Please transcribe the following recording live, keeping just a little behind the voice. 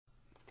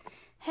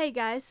Hey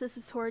guys, this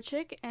is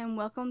Horchick, and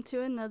welcome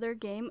to another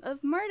game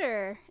of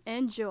murder.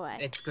 Enjoy.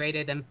 It's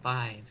greater than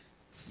 5.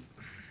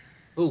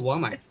 Ooh,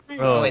 Walmart.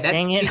 Bro, Oh, wait, that's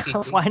dang it.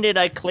 TTP. Why did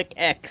I click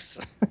X?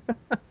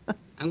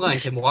 I'm going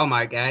to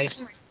Walmart,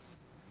 guys.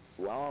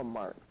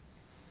 Walmart.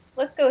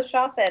 Let's go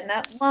shopping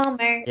at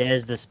Walmart.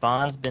 Has the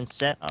spawn's been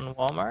set on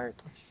Walmart?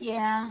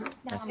 Yeah,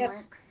 that Yep.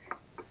 works.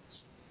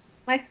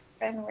 My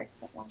friend works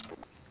at Walmart.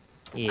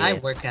 Yeah. I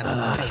work at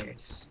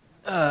Myers.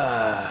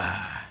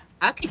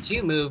 How could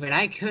you move and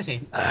I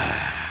couldn't?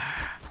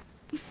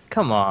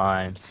 Come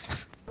on.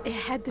 It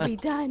had to be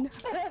done.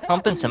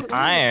 Pumping some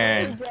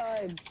iron.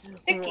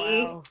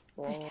 Sticky. Wow.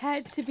 It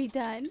had to be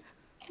done.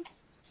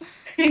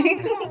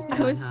 Or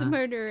I was the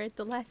murderer at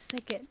the last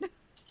second.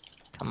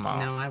 Come on.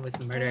 No, I was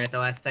murdered at the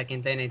last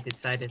second, then it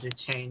decided to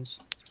change.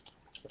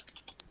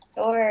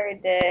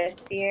 the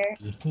deer.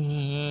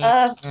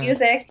 Mm.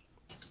 Music.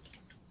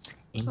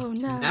 Oh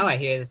no. Now I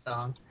hear the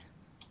song.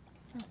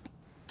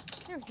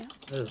 There we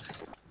go. Ooh.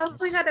 Oh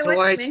my god, I George,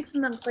 was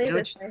making them play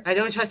this way. I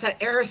don't trust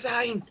that error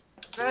sign!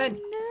 Run!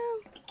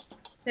 No.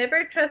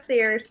 Never trust the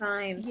air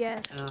sign.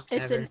 Yes, Oh,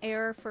 it's never. an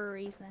error for a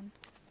reason.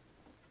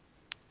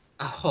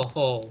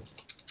 Oh.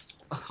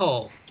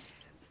 Oh.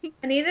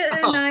 Anita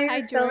and Oh. I Hi,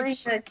 are selling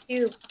George. a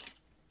cube.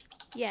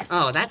 Yes.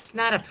 Oh, that's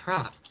not a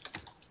prop.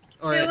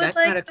 Or We would that's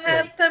not a like to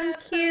have cube. some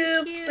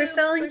cubes. We're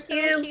selling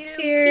cubes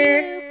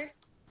here.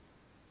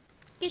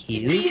 Get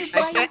Cute? your cube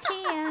while you I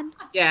can.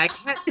 Yeah, I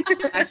can't.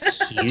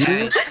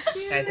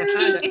 Cubes? Guys,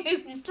 I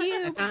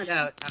Cube. found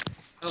out.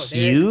 Oh, there is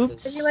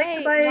Cubes? Would you like Hey,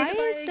 to buy why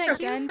a is that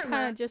cube gun from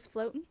kind us? of just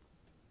floating?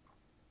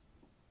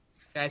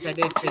 Guys, I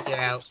did figure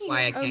out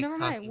why I Oh, can't never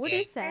mind. copy What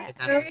game. is that? It's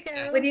not on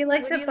Skype. Would you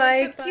like to buy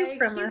a cube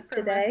from us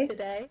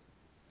today?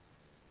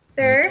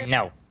 Sir?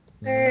 No.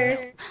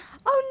 Sir?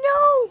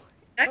 Oh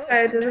That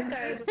guy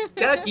doesn't.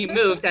 Doug, you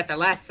moved at the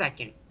last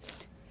second.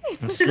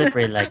 I'm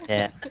slippery like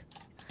that.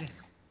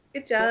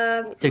 Good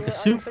job. Take a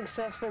soup.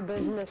 Unsuccessful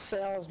business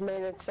sales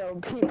made it so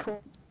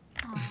people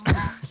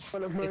It's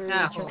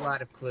not a whole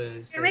lot of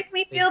clues. You make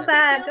me At feel least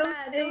bad. Don't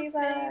say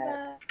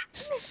that.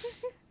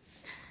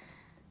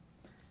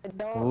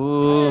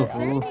 Ooh, So, is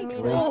there any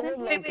ooh, clues ooh.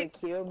 in Like a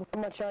cube. How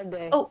much are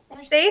they? Oh,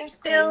 stay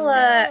still,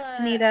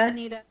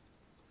 Anita.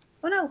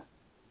 Oh no,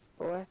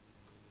 What?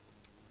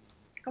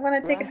 I want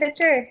to take a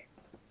picture.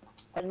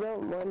 I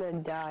don't want to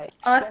die.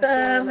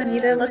 Awesome,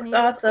 Anita looks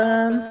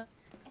awesome.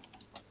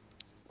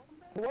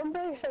 One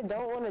place I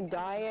don't want to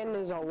die in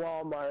is a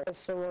Walmart.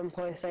 That's the one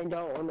place I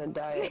don't want to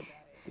die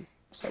in.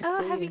 So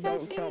Oh, have please you guys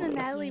don't seen tell the me.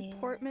 Natalie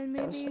Portman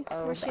movie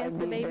Oh, where she has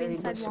the I'd be baby very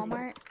inside disappointed.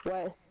 Walmart?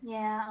 What?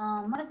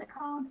 Yeah, what is it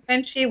called?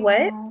 And she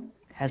what?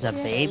 Has a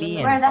baby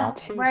Where and all.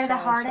 where the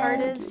heart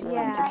Heart is? is,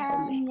 yeah.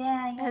 Yeah, It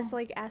yeah. has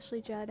like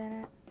Ashley Judd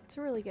in it. It's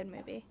a really good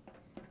movie.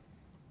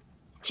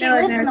 She No,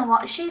 I've lives in never-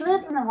 the she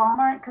lives in the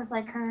Walmart because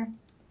like her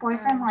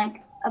boyfriend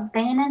like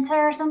abandons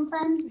her or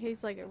something.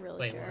 He's like a really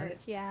Wait, jerk. what?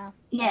 Yeah.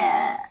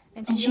 Yeah.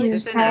 And And she she's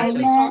just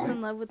pregnant. falls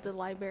in love with the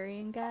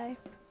librarian guy.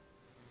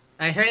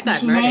 I heard that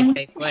She murder named-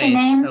 take she place.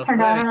 names so her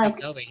whoever daughter, comes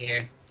like, over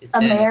here is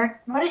dead.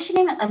 What is she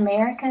named?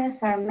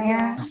 Americus or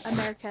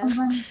Americas.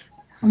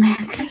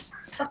 Americus.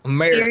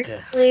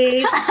 America.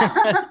 Seriously,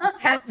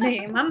 cat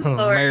name. I'm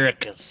sorry.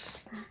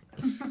 Americas.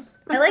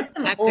 I like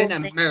them old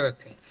Captain names.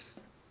 Americas.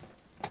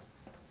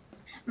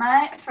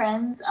 My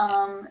friends,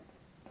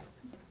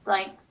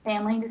 like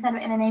family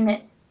decided to name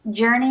it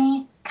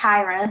Journey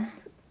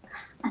Kairos.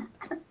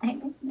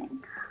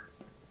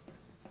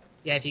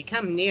 Yeah, if you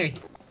come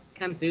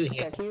through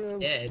here, Got you.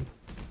 dead.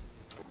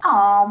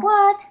 Oh,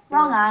 what?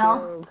 Wrong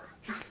aisle.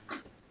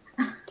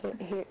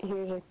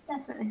 Here's a.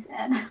 That's what they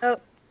said.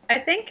 I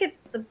think it's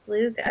the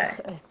blue guy.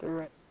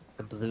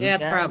 The blue Yeah,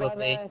 guy?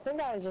 probably. I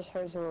think I just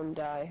heard someone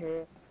die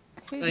here.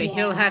 Like,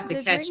 he'll have to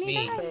Did catch Brittany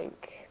me. I die?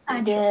 think.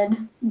 I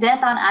did.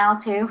 Death on aisle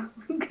 2.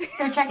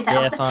 Go check it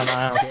out. Death on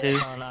aisle 2.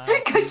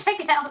 Go check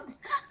it out.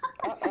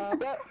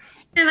 Yep.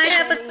 And I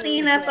have a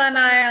cleanup on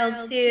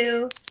aisle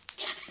 2.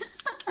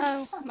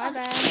 Oh, my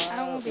bad. I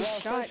don't want to be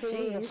shot,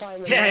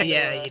 jeez. Yeah, you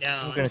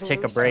I'm don't. gonna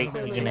take a break.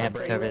 We're gonna have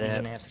to cover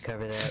that.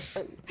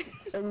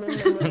 And then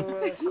the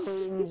murderer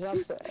cleans up.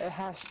 It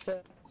has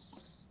to.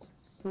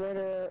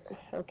 Murder.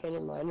 Okay,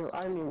 never mind.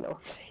 I don't even know what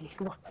I'm saying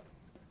anymore.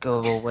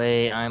 Go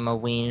away, I'm a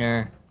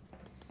wiener.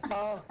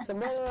 Oh, the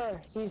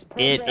murderer. He's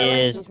purple. It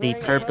is He's the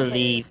wearing a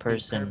purpley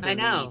person. I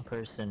know.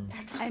 Person.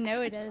 I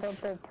know it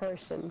is. purple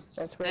person.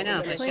 That's what I know,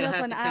 we're but gonna she'll Clean up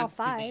have on to aisle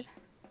come to me. 5.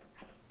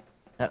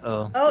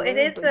 Uh-oh. Oh, it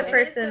is the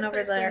person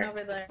over there. Yep,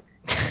 the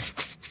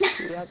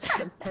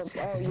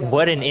purple. Oh, yeah.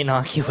 What an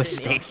innocuous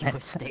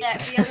statement.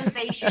 That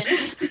realization.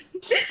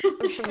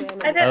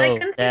 I Oh,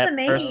 couldn't see that the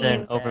name.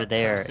 person over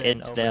there,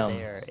 it's them.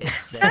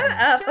 Shut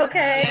up,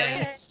 okay.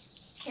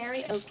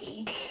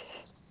 Karaoke.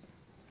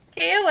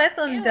 KOS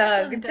on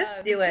Doug.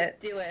 Just do it.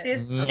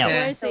 Just No. Okay.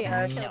 Where's he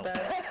at? No.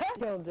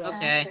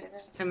 Okay,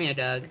 come here,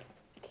 Doug.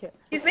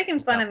 He's making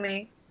fun of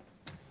me.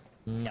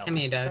 No. Come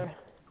here, Doug.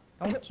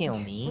 Don't kill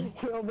me.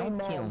 Don't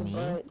kill me.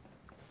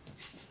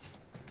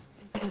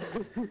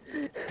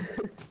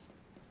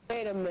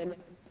 Wait a minute.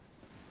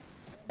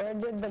 Where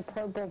did the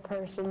purple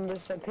person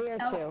disappear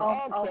to?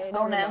 Oh Okay,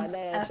 no. never mind,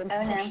 that Oh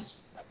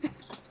answered-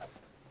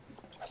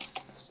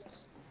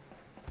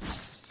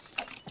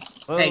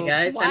 no. Hey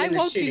guys, Why I'm in the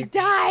won't you shooting.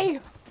 die?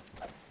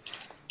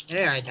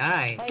 There, I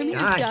died. Come here,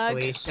 God, Doug.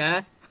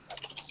 Felicia.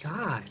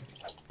 God.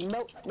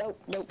 Nope.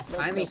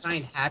 Finally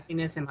find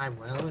happiness in my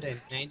world, and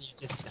then you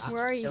just stop.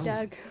 Where are you,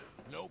 killing me.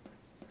 Doug?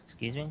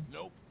 Excuse me?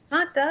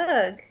 Not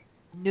Doug.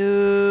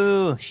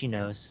 No, she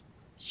knows.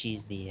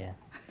 She's the, I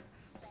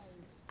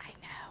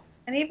know.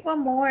 I need one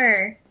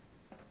more.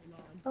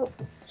 Oh.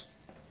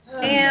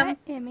 Damn. Hi,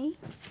 Emmie.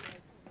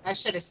 I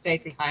should have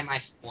stayed behind my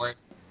fort.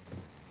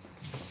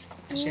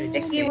 I should have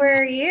just Vicky, stayed.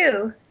 where are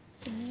you?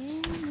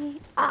 Emmie.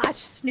 Ah, There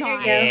snot.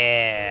 you go.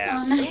 Yeah.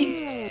 Oh,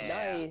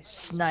 nice. Nice.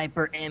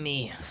 Sniper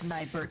Emmie.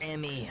 Sniper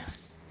Emmie.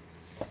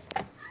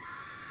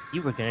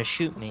 You were gonna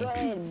shoot me. Go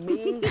ahead,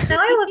 me. No,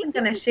 I wasn't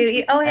gonna shoot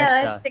you. Oh yeah, I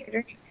I saw. take a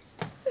drink.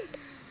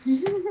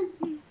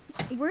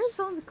 Where's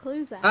all the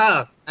clues at?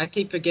 Oh, I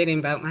keep forgetting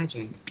about my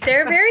drink.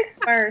 They're very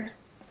sparse.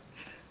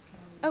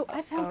 Oh,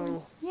 I found one.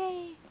 Oh.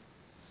 Yay.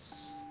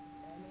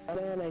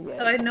 Banana again.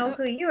 So I know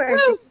who you are.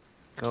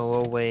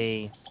 Go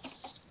away,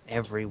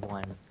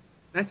 everyone.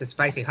 That's a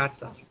spicy hot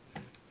sauce.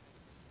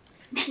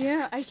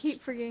 Yeah, I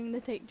keep forgetting to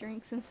take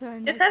drinks, and so I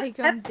It has take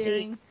them Pepsi.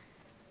 during,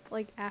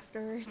 like,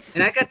 afterwards.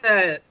 And I got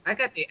the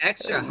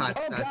extra hot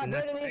Oh sauce, god, and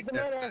that's Brittany's like the the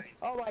murder.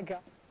 Oh my god.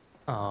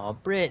 Oh,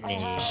 Brittany.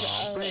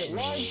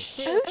 Brittany.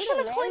 Who's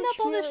gonna clean up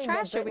all this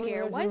trash over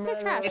here? Why is there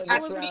trash It's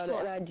all over the Hatsumi. floor?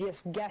 And I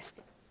just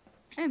guessed.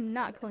 I am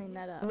not cleaning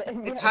that up.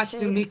 It's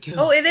Hatsumiko.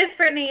 Oh, it is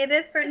Brittany. It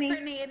is Brittany.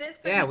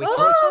 Yeah, we told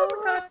you. Oh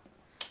my god.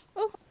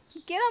 Oh,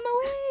 get on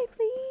my way,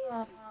 please.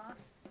 Aw.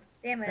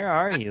 Damn Where it.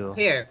 are you?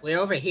 Here, we're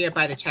over here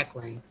by the check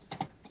lane.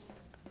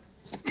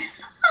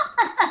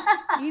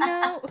 You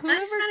know, trying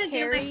whoever to do my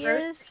Carrie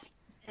grocery. is,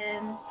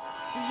 And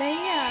they,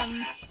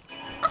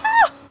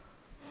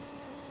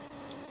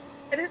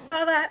 I just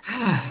saw that.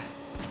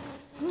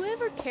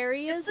 whoever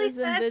Carrie is Please,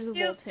 that's invisible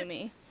you. to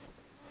me.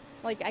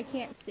 Like, I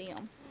can't see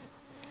him.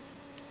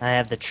 I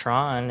have the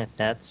Tron, if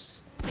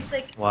that's He's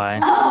like, why.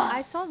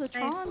 I saw the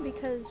Tron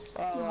because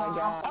Oh my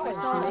god. I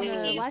saw it in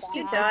the you last two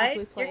you houses died. we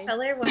Your played.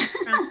 color went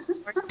from orange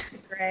to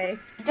gray.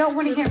 Don't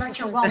want to hear about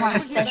your Walmart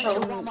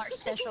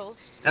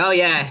specials. Oh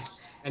yeah,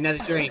 another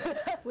drink.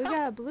 We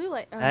got a blue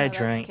light. Oh, I no, that's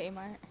drank.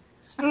 Kmart.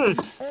 I was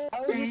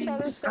just trying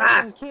to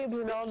start some cubes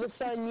and all of a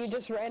sudden you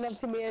just ran up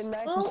to me and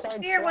knife and Well,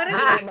 started here, why don't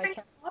slapping you my drink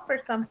cat. up or I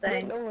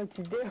something? don't know what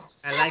to do.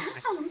 I like my.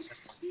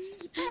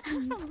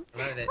 I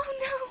love it.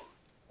 Oh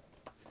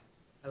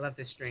I love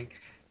this drink.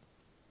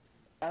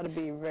 That'd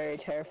be very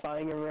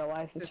terrifying in real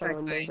life if This is like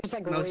someone my just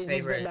like most raises the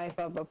favorite. knife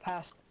up a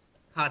past.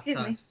 Hot Excuse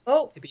me. sauce.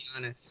 Oh, To be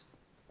honest.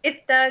 it's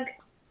Doug.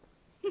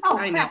 Oh,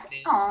 I know crap. it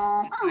is.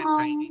 Aw, It's not aw.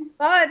 tiny.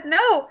 God,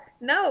 no,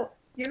 no,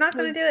 you're not no!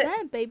 gonna Was do it.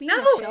 that baby No!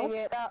 on a Dang shelf?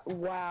 it.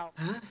 Wow.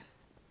 Huh?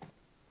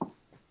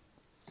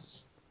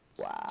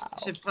 Wow.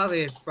 Should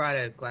probably have brought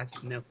a glass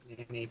of milk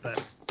near me, but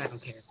I don't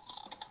care.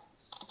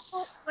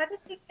 Well, why did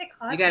he pick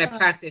hot You gotta sauce?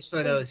 practice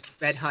for those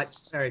red hot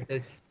or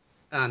those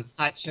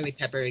hot chili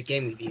pepper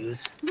game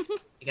reviews.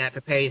 You gotta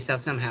prepare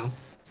yourself somehow.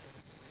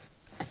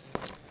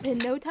 In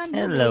no time,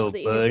 you'll Hello,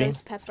 be able to buddy. eat a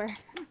ghost pepper.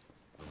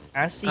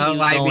 I see Oh,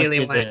 you I going really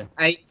to want. the...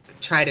 I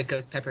tried a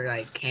ghost pepper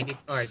like candy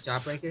or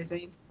jawbreaker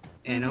thing,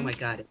 and oh Mhm. my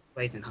god, it's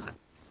blazing hot.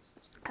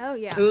 Oh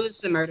yeah, Who's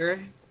the murderer?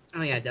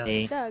 Oh yeah, Doug.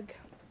 Hey. Doug.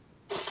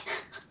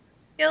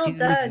 Kill Do,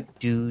 Doug.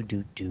 do,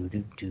 do, do,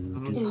 do, do,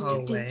 On do, the do,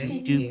 hallway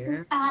do.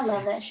 here. I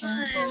love that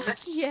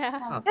shit. Yeah.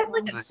 Oh, That's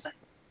like come on.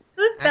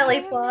 Who's belly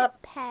Nice.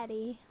 flop?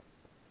 Patty.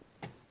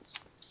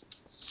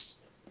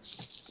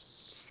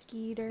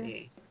 Skeeter.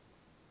 Yeah.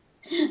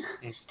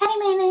 Patty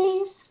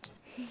mayonnaise.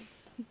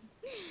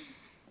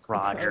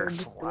 Roger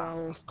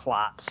Wow.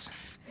 Klotz.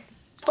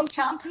 Pork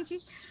chop. Done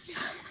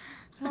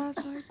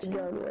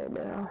right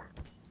now.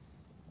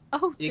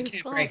 Oh, You there's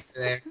can't glass. break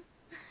through there.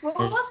 What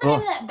There's was the name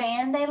of both. that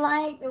band they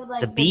liked? It was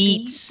like The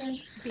Beats.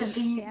 The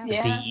Beats, yeah.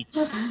 yeah.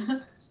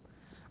 Beats.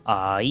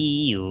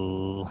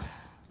 Ayu.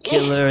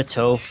 Killer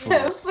tofu.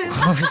 Tofu.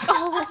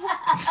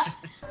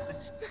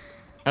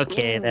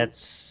 Okay,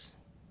 that's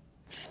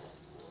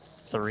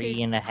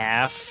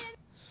 3.5.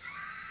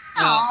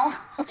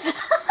 Aw.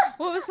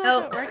 What was that Oh.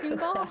 about wrecking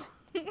ball?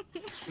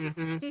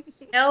 hmm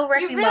No You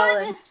wrecking really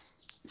balling.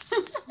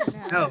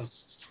 Oh,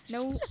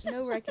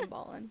 No wrecking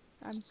balling.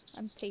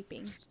 I'm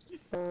taping.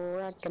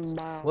 Wrecking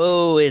ball.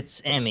 Whoa,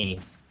 it's Emmie.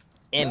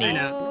 I Emmy.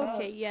 know. Oh,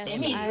 okay, yes.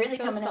 Emmie, I really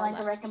so coming in saw like a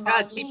that. wrecking ball.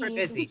 God, keep her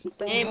busy.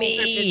 Emmy,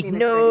 Keep her busy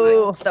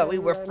no! Thought we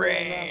were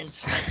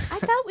friends. I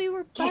thought we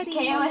were buddies.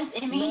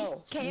 KOS Emmie.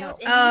 No.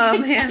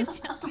 Oh man,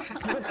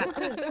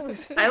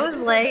 I was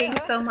laying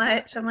so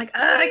much. I'm like,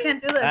 I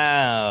can't do this.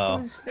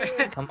 Oh,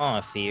 come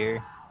on,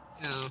 Fear.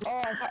 No.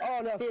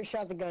 Oh no, Fear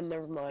shot the gun,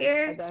 never mind.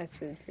 Fear? I died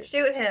for Fear.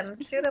 Shoot him.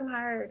 Shoot him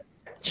hard.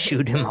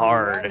 Shoot him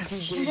hard.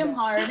 Shoot him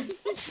hard.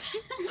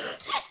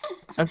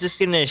 I'm just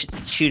gonna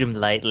shoot him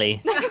lightly.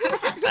 Ow.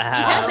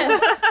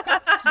 Yes.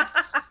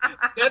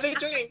 Another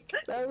drink.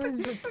 That was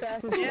the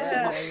fastest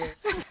Yeah. one ever.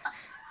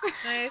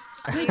 Nice.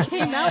 He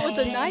came out with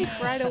a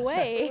knife right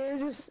away. We're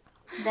just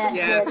that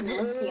Yeah. did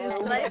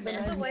NCIS. Like,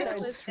 the wife Started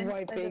was swiping.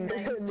 like, and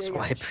they got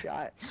Swipe.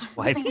 shot.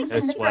 Swipe, no swiping.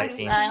 It's like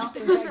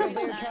if they're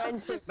trying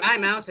to. My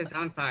mouse is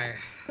on fire.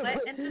 What?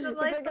 Into the It's life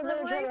like if of they the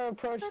were trying to wife?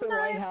 approach The the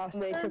White knife, House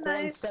and they the took one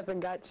knife. step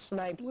and got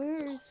sniped.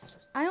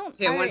 Where's? I don't.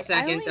 Here, one I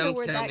second, don't know don't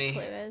where kill that me.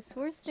 clue is.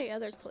 Where's the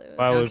other clue?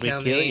 Why Don't would we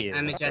kill me. you?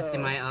 I'm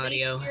adjusting my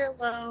audio. Leave her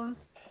alone.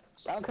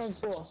 Okay,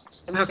 cool.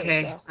 I'm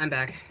Okay, safe I'm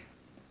back.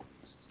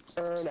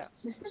 now. No.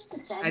 This is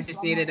the saddest I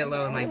just needed to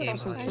moment. lower my game I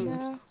volume.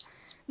 know.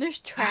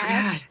 There's Oh,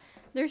 trash.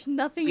 There's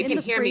nothing You in can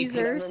the hear me.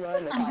 freezers.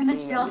 Never mind, I'm gonna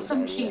sell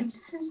some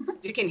cubes.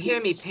 You can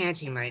hear me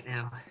panting right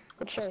now.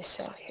 What should I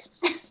sell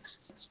here?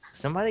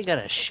 Somebody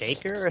got a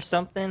shaker or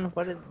something?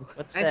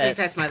 What's I that? think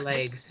that's my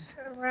legs.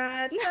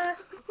 Karate.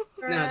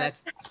 No,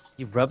 that's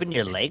You rubbing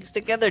your legs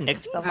together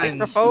next to the I'm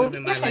microphone?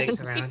 moving my legs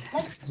around.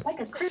 Like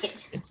a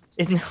cricket.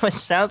 It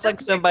sounds like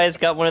somebody's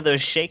got one of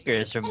those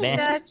shakers from band.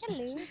 Doug,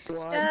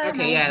 One.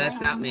 Okay, yeah, that's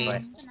not me.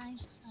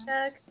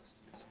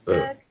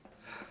 Doug,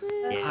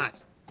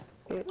 Yes.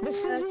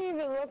 This doesn't even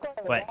look like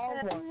a What?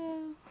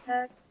 Walmart.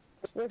 Doug.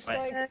 Looks What?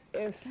 like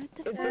if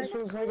this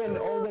was like an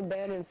old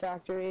abandoned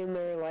factory and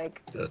they're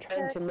like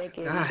trying to make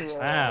it God. into a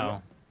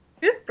Wow.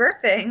 Who's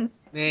burping?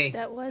 Me.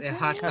 That was The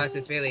hot sauce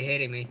is really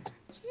hitting me.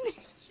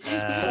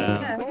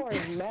 Uh, Floor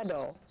is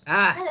metal.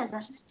 Ah! That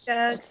isn't.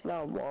 Doug, It's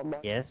not Walmart.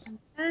 yes.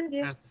 and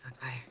you. Mouse is on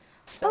fire.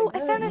 Oh, I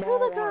It's found a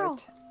hula Walmart. girl.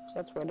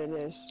 That's what it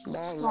is.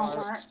 Walmart.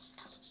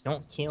 Walmart.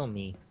 Don't kill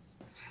me.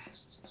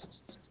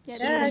 Yeah,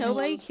 Doug.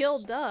 nobody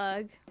killed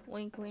Doug.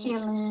 Wink, wink.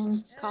 Killing.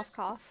 Cough,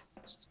 cough.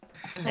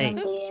 Hey,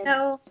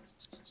 No.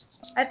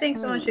 I think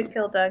someone should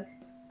kill Doug.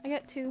 I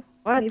got 2.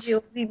 what? Maybe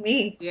it'll be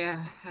me.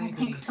 Yeah, I I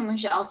agree. think someone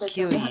should also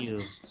Kill kill me. you.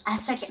 I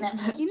second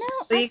that. You know,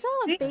 I Please, saw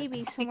a please, baby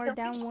please somewhere tell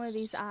down me. one of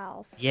these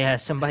aisles. Yeah,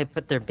 somebody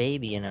put their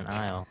baby in an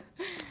aisle.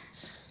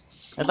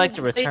 I'd like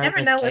to But you return never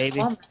this know with baby.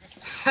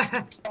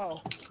 Walmart.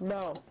 Oh,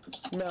 no.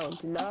 No,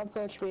 do not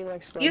approach me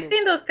like You've Stormy.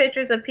 seen those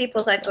pictures of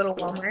people that go to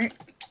Walmart.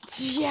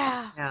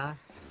 Yeah. Yeah.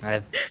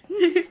 I've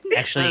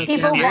actually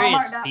People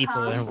experienced Walmart.com.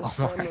 people in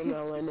Stormy Walmart.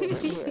 Melon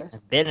is here.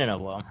 I've been in a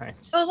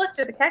Walmart. Oh, look,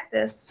 there's a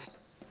cactus.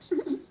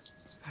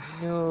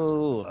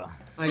 No.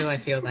 Why do I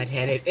feel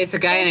lightheaded? It's a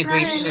guy in a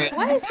green shirt.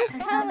 Why is this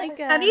kind of like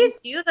a... How do you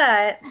do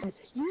that?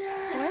 It's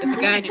a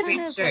guy in a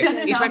green shirt.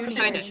 He's right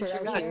beside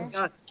us.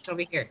 No, it's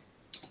over here.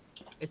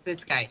 It's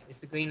this guy.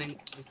 It's this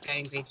guy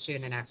in green shirt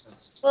and an afro.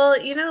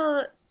 Well, you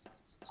know,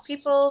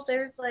 people,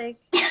 there's like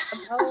a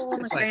hole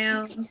on the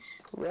ground.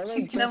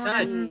 Really?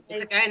 Someone,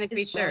 It's a guy in a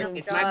green shirt.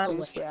 It's my boy.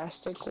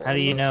 Enthusiastic. How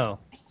do you know?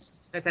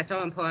 Because I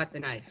saw him pull out the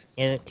knife.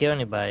 He didn't kill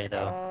anybody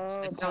though. Oh,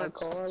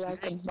 parkour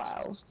like a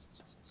bow. I'm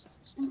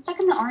stuck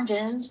in the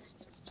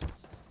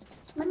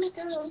oranges. Let me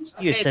go.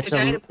 You're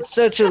Okay,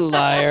 such a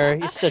liar.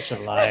 You're such a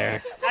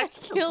liar. That's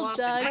Killed Oh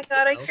Doug. my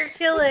god, I hear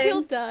killing.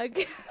 Killed Doug.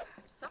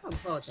 Someone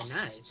pull out the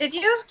knife. Did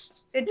you?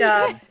 Good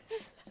job.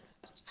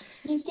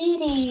 You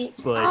did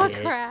it. But Oh,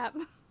 it- crap.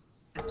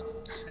 I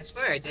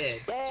swear I did.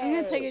 I'm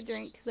gonna take a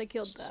drink because I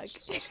killed Doug.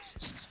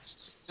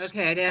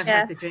 Okay, I didn't Yeah.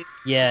 have to drink.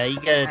 Yeah, you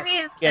I gotta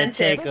mean,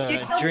 take incentive. You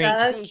a killed drink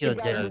Doug. to kill You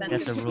got Doug.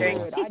 That's a incentive to rule. drink.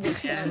 I just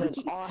found an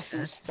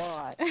awesome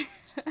spot.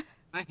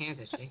 My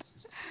hands are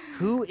shaking.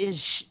 Who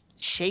is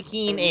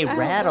shaking a I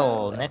rattle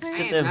don't know. next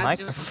to I am the not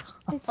microphone?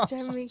 It's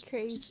driving me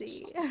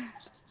crazy.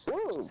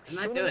 Woo, I'm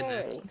not doing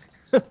that.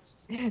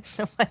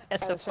 Somebody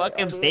has a Oh, sorry,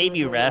 fucking oh, baby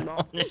no, no, rattle no.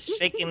 and they're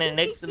shaking it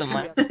next to the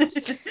microphone.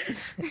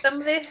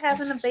 Somebody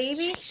having a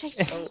baby? Shake,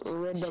 shake, Oh, shake,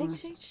 rhythm.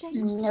 shake, shake,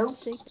 shake. Nope.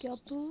 Shake your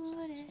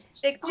booty.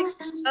 Shake, shake.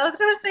 I was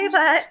gonna say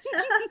that.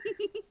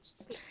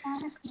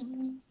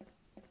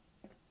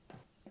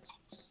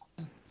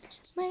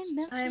 My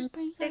milk I'm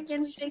brings out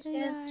shaking, sweet shaking.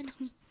 yarn.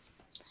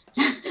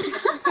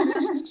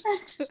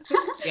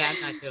 Yeah, I'm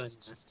not doing that.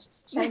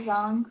 That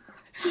song.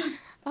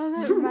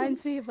 Oh, that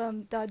reminds me of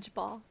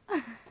dodgeball.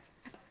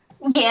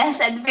 Yes,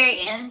 at the very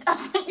end.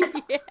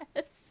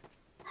 Yes.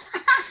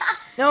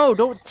 No,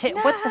 don't take.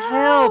 What the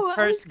hell, No,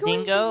 I was going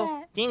for Dingo?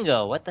 that.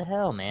 Dingo, what the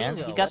hell, man?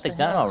 You got the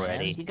gun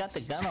already. You got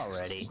the gun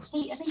already.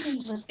 I think he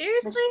was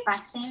Seriously?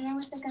 backstanding there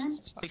with the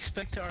gun.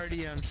 Expect to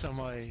RDM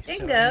somebody. so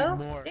Dingo. I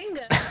need more.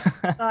 Dingo.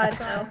 God,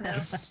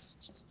 no.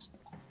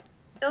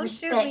 Don't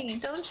shoot me.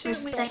 Respect. Don't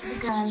shoot me. Respect the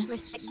gun.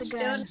 Respect the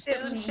gun.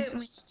 Don't shoot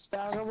me.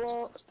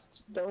 Doggerable,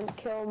 don't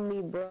kill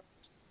me, bro.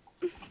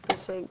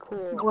 This ain't cool.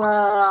 Whoa.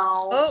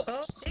 Oh,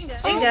 Dingo.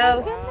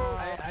 Dingo.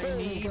 I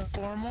need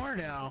 4 more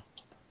now.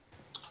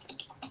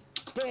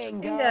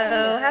 Dingo.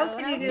 Dingo, how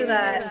can you do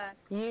that?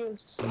 You.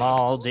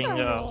 Small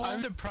Dingo.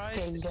 I'm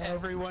surprised Dingo.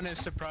 everyone is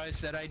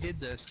surprised that I did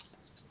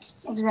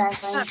this.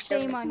 Exactly.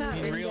 Shame on you, I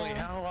mean, really,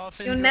 Dingo. how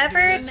often You do I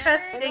never do this?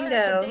 trust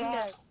Dingo.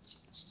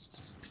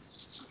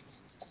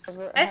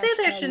 I say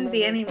there shouldn't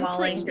be any It's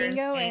mauling like during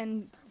Dingo game.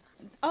 and...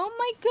 Oh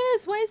my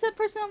goodness, why is that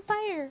person on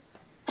fire?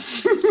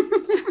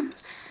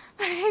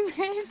 I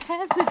ran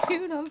past a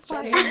dude on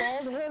So you fire.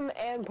 mauled him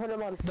and put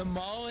him on. The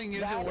mauling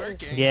That isn't is-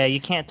 working. Yeah,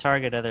 you can't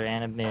target other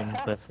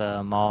admins with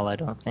maul, I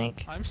don't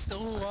think. I'm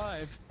still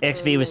alive.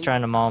 XV was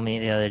trying to maul me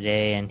the other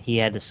day and he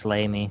had to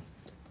slay me.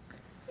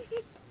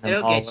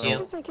 It'll Maul get you.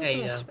 It's like There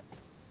you it's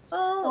go.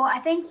 Well, I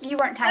think you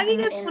weren't why do you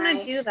typing it guys in want right.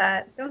 to do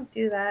that? Don't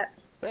do that.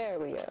 There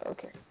we go.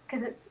 Okay.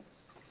 Because it's.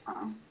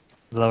 Oh,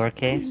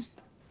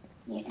 Lowercase.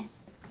 yeah.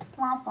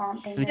 Womp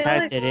womp. Who Dingo.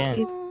 typed it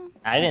in?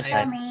 I didn't So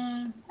type.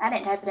 mean. I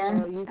didn't type it Oh,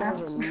 in. you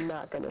guys are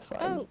not gonna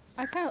find Oh,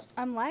 me.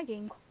 I'm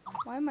lagging.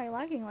 Why am I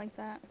lagging like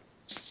that?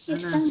 You're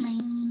so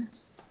mean.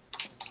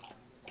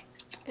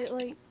 It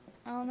like,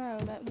 I don't know,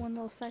 that one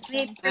little I section.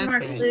 need 3 more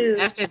Okay. clues.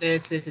 After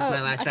this is Oh,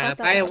 my last I round.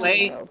 thought By that the was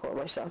way, I'll pull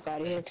myself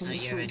out of here. it's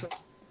not urine.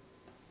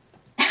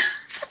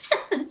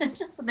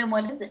 Then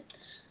what is it?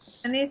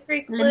 I need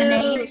 3 clues.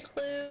 Lemonade.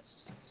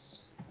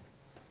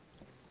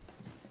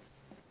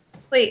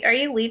 Wait, are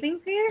you leaving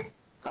here?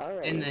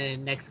 Alright. In the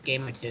next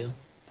game or two.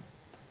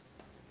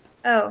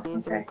 Oh,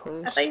 Need some okay.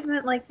 clues. I thought you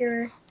meant like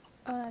you're.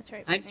 Oh, that's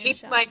right. I'm Name keeping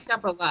shot.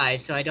 myself alive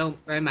so I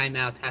don't burn my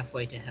mouth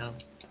halfway to hell.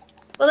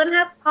 Well, then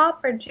have pop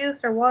or juice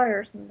or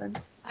water or something.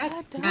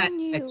 Ah, darn not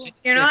you. a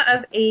You're not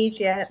of age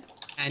yet.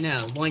 I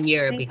know, 1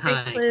 year I need 3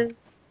 behind. clues.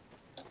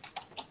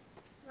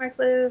 More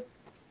clues.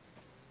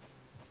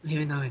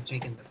 Even though I've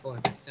drinking before,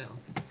 but still.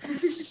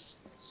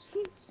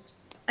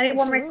 I need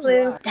 1 more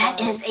clue.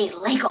 That is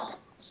illegal.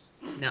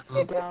 No.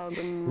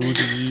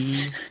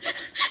 Booty.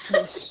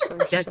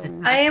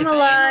 Doesn't I am have to be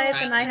alive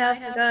right. and I have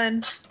the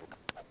gun.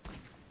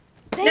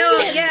 Dang No,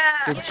 it! yeah.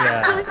 Good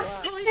job.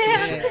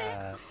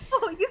 Yeah.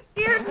 Oh, you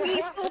scared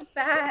me so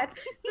bad.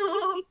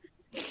 No.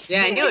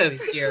 Yeah, I knew it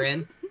was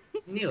urine.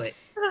 Knew it.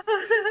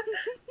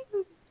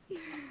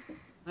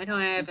 Why don't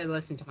I ever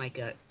listen to my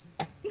gut?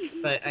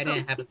 But I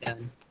didn't have a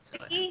gun, so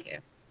I don't care.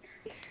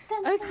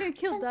 I was gonna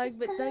kill Doug,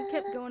 but Doug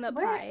kept going up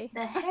Where high.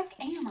 the heck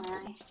am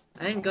I?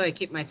 I'm going to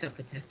keep myself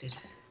protected.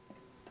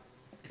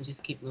 And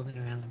just keep moving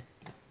around.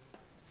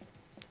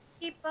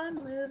 Keep on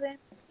moving.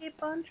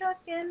 Keep on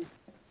trucking.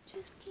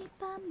 Just keep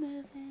on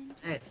moving.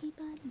 That- Keep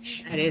on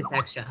moving. That is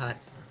extra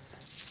hot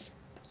sauce.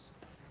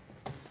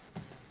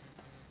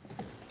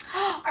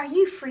 Are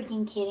you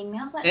freaking kidding me?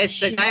 I was like, It's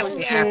the guy with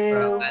the shoot.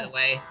 afro, by the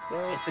way.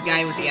 It's the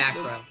guy with the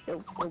afro.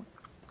 Nope, nope,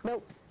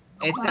 nope.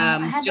 It's I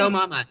had Joe to-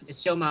 Mama.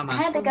 It's Joe I Mama.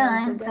 had the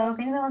gun, so if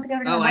anyone wants to go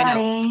over to Oh, my I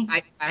know.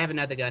 body. I have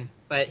another gun,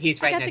 but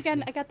he's I right got the next gun.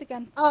 to I me. got the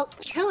gun. Oh,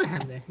 kill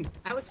him then.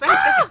 I was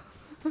right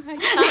there. I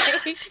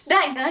died.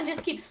 That gun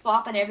just keeps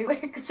flopping everywhere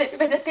because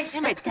everybody thinks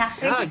Damn it, it's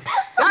tapping. Doug.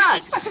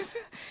 Doug!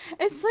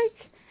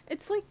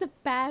 It's like the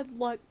bad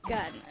luck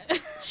gun.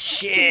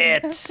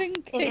 Shit. Nothing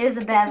It good is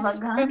a bad luck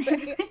comes gun.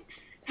 from it.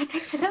 I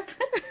picks it up.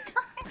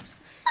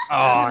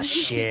 Oh People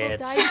shit.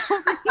 died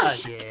from it. Doug,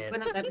 Shit.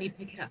 wouldn't let me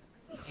pick it up.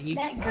 And you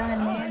That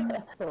gun,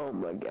 man. Oh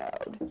my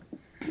god.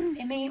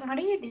 Emmie, what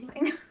are you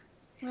doing?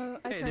 Oh,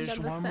 I Hey, turned there's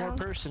on the one more sound.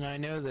 person I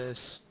know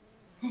this.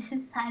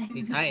 He's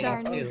Hiding. hiding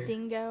Darn you, too.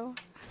 Dingo.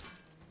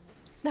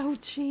 No,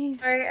 jeez.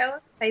 Sorry, I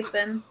was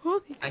typing.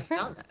 Holy I crap.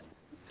 saw that.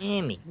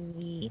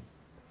 Emmie.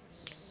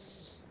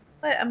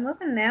 But I'm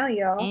moving now,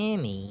 y'all.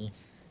 Emmie.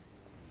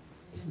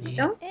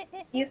 Don't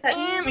use that.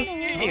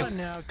 Come on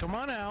now, come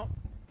on out.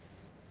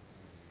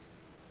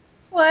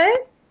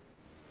 What?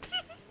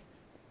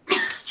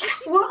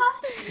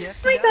 What?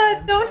 Yes, Oh my yeah, god,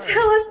 I'm don't sorry.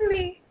 tell us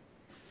me.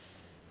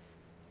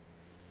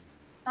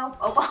 Oh,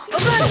 oh,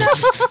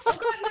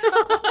 oh.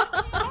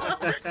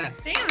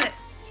 Damn it.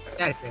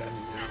 That girl,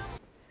 no.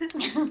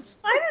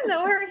 I didn't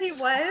know where he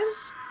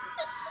was.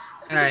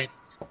 Alright.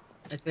 I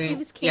He think,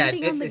 was yeah,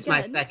 camping this on the is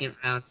my gun. second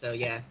round, so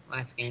yeah,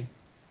 last game.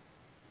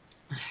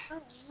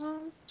 Oh,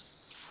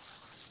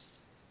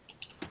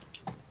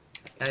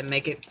 Gotta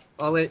make it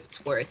all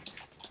it's worth.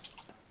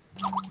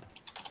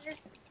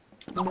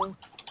 No.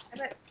 I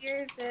bet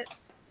here's it.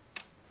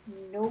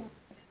 Nope.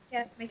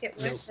 Yes, make it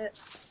worth it.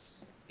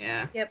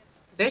 Yeah. Yep.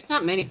 There's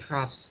not many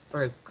props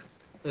or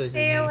clues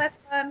in Hey, here. what's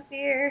on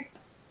here?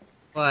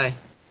 Why?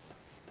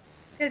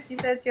 Because you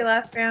said it's your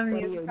last round,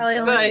 and you But probably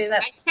only But do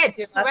that. I said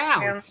your 2 last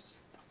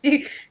rounds.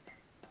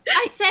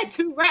 I said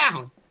 2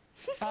 rounds.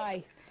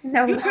 Hi.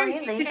 No, You heard me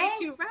Really? say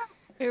 2 rounds.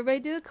 Everybody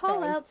do a call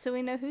Sorry. out so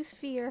we know who's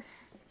fear.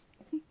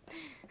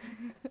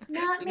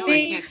 Not You know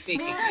me. I can't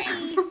speak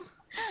English.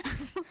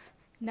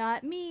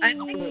 Not me.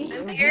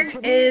 here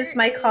is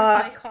my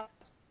cock.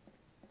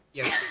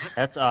 Yeah.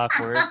 That's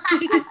awkward.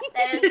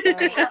 That is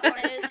very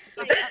awkward.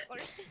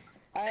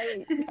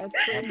 I That's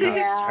think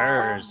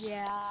hers.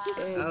 Yeah.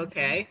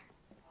 Okay.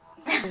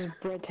 it's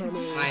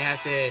Brittany. Might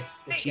have to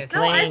She discuss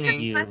No, I claimed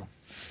think you.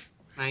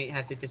 Might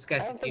have to I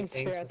discuss a don't few think it's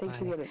things. fair. I think with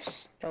she my- would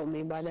have told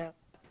me by now.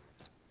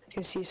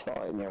 Because she's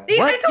following me around. See?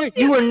 What? I told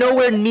You were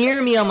nowhere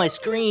near me on my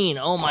screen.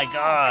 Oh my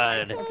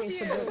god. Okay,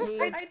 so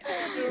Brittany I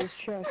told you. is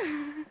trust.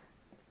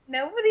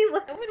 Nobody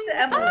listens to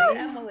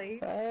Emily.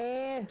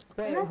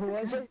 Wait, who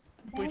was it?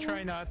 We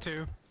try not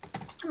to.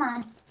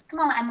 Come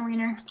on,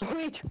 Emelina.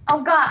 Wait.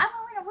 Oh god,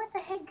 Emelina, what the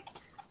heck?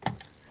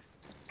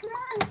 Come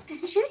on,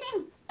 shoot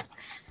him.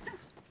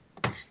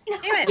 No,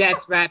 Damn it. Yeah,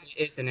 it's Rabbit,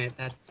 isn't it?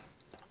 That's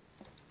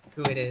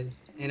who it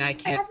is. And I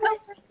can't. I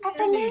Hey,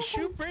 believe him.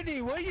 shoot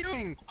Brittany, what are you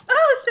doing?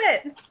 Oh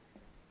shit!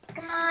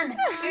 Come on,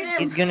 shoot him.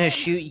 He's gonna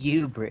shoot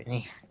you,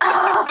 Brittany.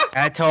 Oh,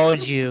 I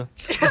told you.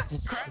 This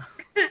is-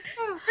 Where's the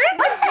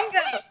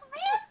Dingo?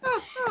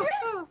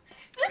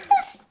 You're so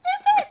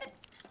stupid.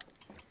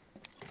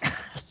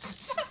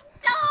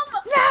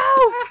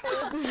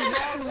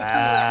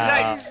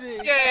 Wow.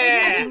 I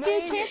Yeah! didn't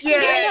get a chance to Yeah.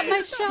 line up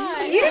my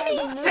shot. You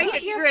need to Take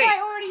get a your drink.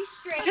 priorities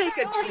straight. Take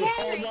a drink.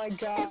 Oh my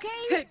god.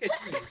 Take a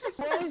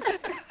drink.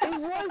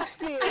 It was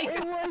fear.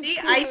 It was See,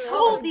 fear. I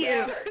told Oh you.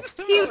 my God.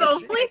 He's the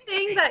only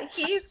thing that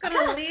he's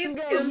gonna leave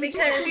Dingo, to you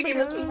because told he me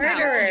was to a leave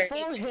murderer.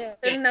 for him.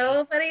 So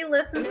nobody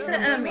listens to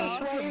Emmie.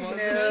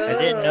 I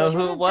didn't know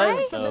who it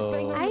was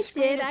though. I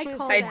did, I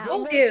called I out.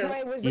 told you.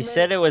 You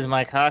said it was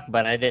my cock,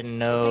 but I didn't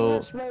know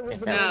if No.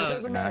 that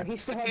was or not.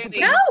 Apparently-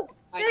 No!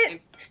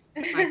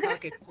 My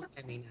cock is too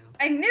heavy now.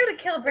 I knew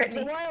to kill It's a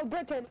Brittany. wild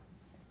Britain.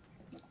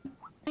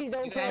 Please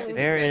don't tell me.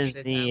 Where is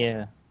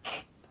the?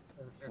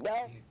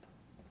 No.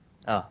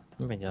 Oh,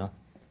 here we go.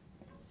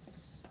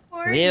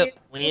 Poor Will,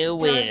 you.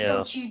 will.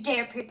 Don't you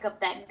dare pick up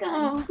that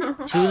gun. Oh.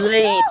 Too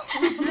late.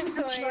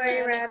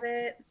 Sorry,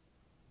 Rabbit.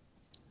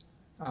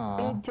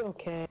 Aw. It's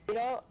okay. You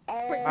know,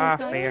 Ah,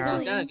 Brittany's fair.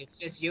 on Doug, it's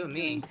just you and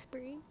me. killing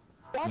spree.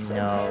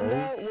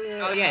 No.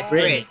 Oh yeah, it's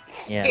Brittany.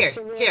 Brit. Yeah.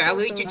 Here, I'll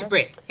lead you to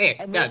Brit. Here,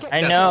 Doug. I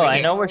Doug, know, over I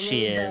here. know where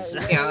she is.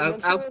 Yeah,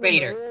 I'll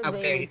bait her. I'll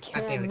bait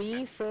her. I'll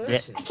bait her. Yeah,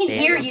 I can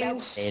hear you.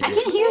 bait I her.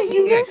 can hear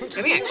you. Here,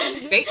 come here.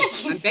 Bait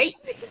me. I'm bait.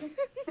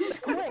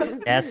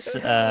 That's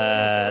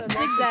Zigzag,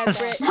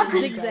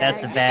 Britt. Zigzag.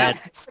 that's a bad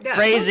Doug,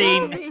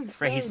 phrasing.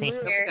 Phrasing.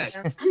 Here,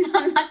 Doug.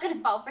 I'm not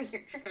gonna fall for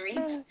your trickery.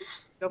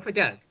 Go for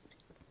Doug.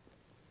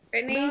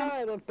 Brittany,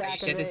 I look back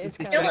Sure at this it, is it's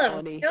the kinda kill him.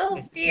 funny. Kill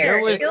There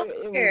fear. was- Kill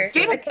fear.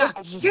 Get it,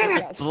 Doug. Get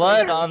it.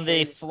 Blood on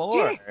the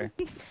floor.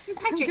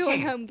 I'm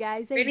going home,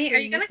 guys. I'm Brittany, are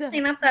you gonna cleaning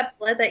clean up that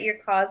blood that you're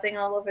causing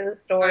all over the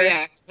store? Oh yeah, I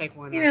have to take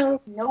one You off.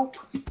 know, Nope.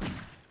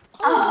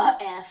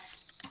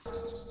 F.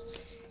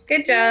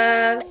 good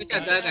job. Good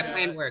job, Doug. I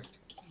planned work.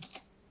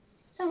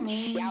 So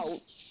mean.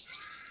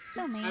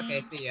 So mean. Okay,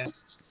 see ya.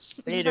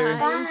 Later.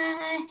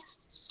 Bye.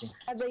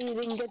 I bet you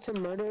didn't get to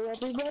murder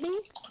everybody.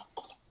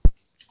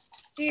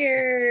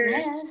 Here.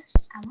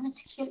 Yes. I wanted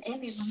to kill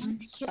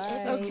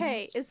everyone.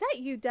 Okay, is that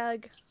you,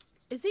 Doug?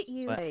 Is it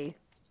you? What? Hey,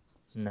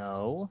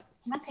 No.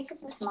 Can I pick up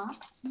this mop?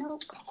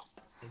 Nope.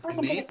 Is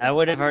it me? I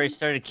would have already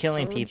started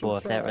killing why would you people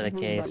if that kill were the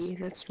case.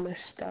 everybody? That's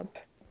messed up.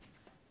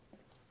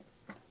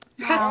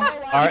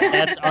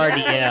 That's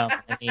RDM.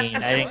 I mean,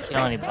 I didn't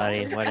kill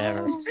anybody.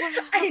 Whatever.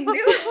 I knew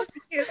it was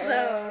you,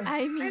 though.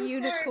 I'm a I'm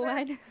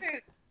unicorn.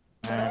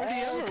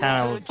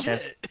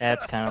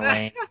 That's kind of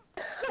lame.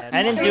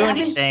 I didn't do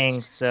anything,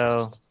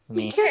 so I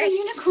mean, You're a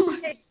unicorn.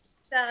 Hey,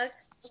 Doug.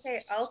 Okay,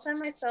 I'll send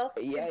myself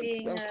to Yikes,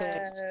 being okay.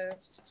 a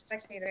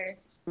spectator.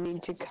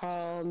 Need to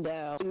calm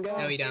down.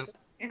 No, you don't.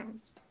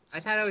 I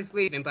thought I was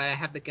leaving, but I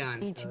have the gun.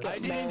 Need to So. go. I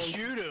didn't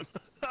shoot him.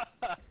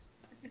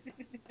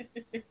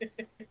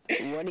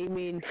 What do you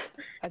mean?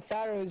 I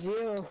thought it was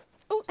you.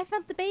 Oh, I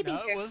found the baby.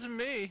 No, it wasn't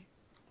me.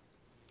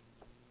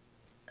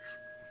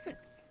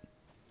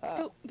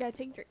 Oh, gotta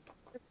take a drink.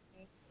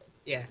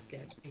 Yeah,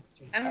 good. Thank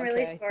you. I'm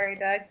really Okay. sorry,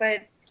 Doug,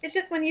 but it's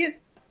just when you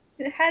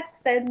had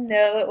said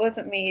no, it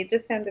wasn't me. It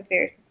just sounded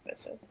very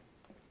suspicious.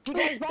 You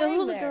guys The behind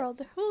hula there. girl,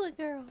 the hula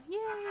girl. Yay!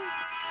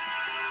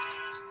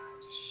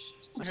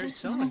 I heard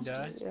someone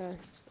die. Yeah,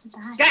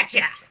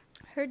 Gotcha!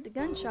 Heard the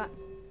gunshot.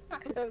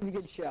 that was a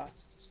good shot.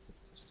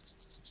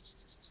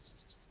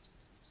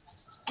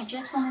 I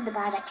just wanted to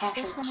buy that cash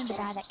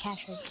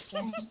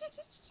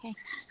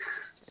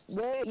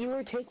Well, you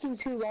were taking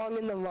too long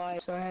in the line,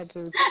 so I had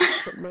to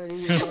murder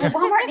you.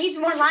 Walmart needs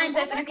more lines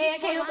open, okay? I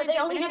can't help it. They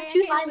only have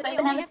 2 lines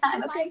open at a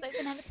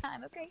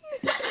time, okay?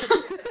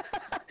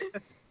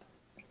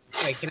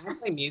 Wait, can I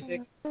play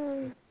music?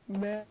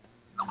 Man.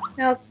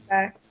 No, it's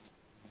back.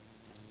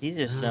 these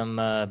are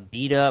some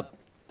beat up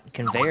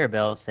conveyor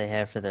belts they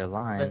have for their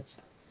lines.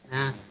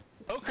 Nah.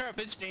 Oh crap,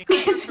 it's me.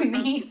 It's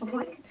me.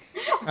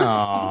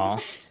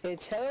 Aww,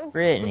 It's who?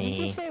 Brittany.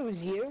 Did you say it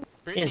was you?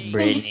 It's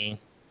Brittany.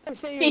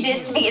 He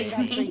did say it's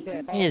me.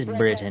 It's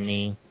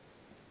Brittany.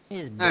 It's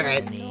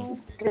Alright. Brittany.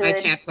 Good.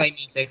 I can't play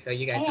music, so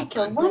you guys I have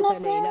killed fun. one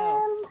of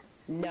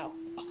them. No. No.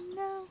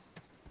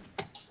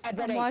 I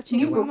bet I'm I- watching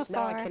you from Now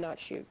afar. I cannot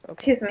shoot.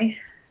 Okay. Excuse me.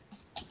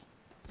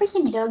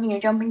 Freaking Doug and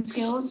your jumping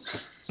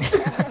skills.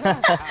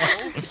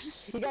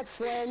 You got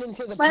slammed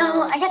into the Well,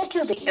 pole. I got to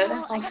kill Dingo.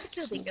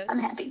 That's I'm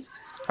happy.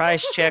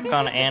 Price check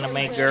on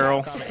Anime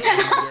Girl.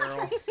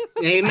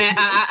 Hey man,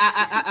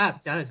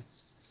 Doug.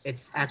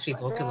 It's actually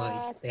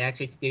Vocaloid. They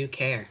actually do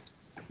care.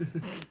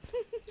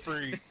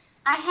 Free.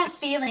 I have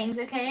feelings,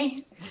 okay?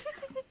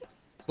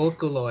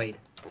 Vocaloid.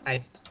 I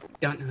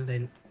don't know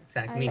the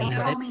exact meaning Don't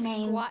of call it. me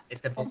names. Squat. It's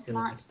a That's Vocaloid.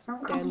 not.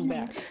 Don't call me Stand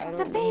names. back. I The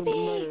don't know who baby.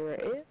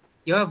 murderer is.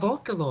 You're a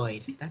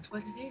Vocaloid. That's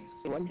what it is.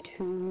 1,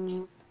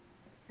 2.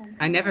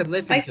 I never I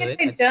listened to can it,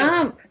 I but still.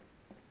 jump.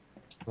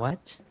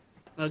 What?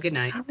 Well, good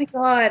night. Oh my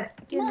god.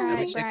 Good I night,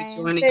 wish I could Brian.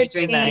 join a Good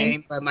drinking night.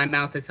 game, but my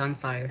mouth is on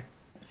fire.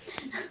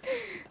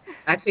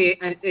 Actually,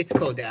 it's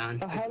cooled down.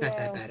 Oh, It's not that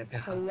hello. bad of a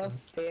hot Hello,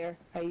 sauce. Fair.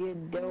 How you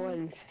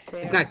doing,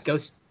 Fair? It's not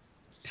ghost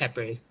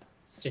pepper.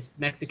 It's just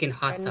Mexican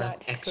hot I'm sauce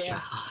not extra fair.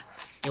 hot.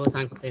 It was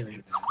on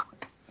clearance.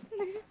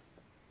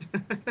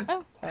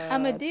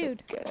 I'm a it's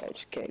dude. Okay, I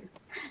just kidding.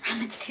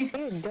 I'm a dude.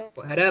 You don't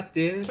What up,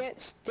 dude? can't I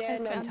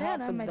stand on found top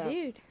out of I'm a them.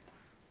 dude.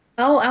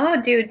 Oh, I'm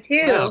a dude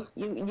too. Wow.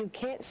 You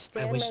can't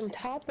stand wish- on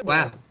top of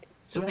Wow. it.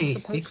 So You're many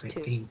supposed secrets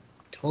to. being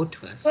told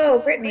to us. Whoa,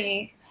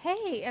 Brittany.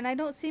 Hey, and I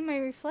don't see my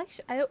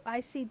reflection.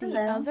 I see the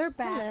Hello. other Hello.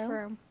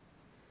 bathroom.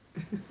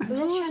 I'm just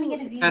trying to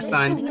get a view. Have It's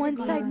fun. a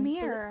one-side What's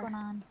mirror. going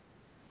on?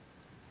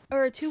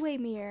 Or a two-way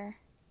mirror.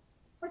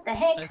 What the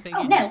heck? I think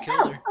Oh you no! just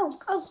killed her. Oh!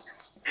 Oh,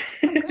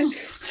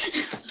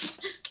 jeez.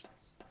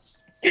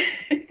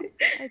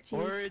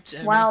 Or it's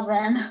Emmie. Well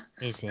then.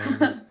 It's Emmie.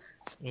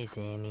 It's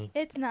Emmie.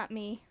 It's not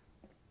me.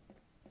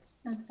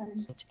 Listen.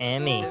 It's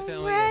Emmie.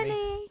 Definitely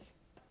Rennie.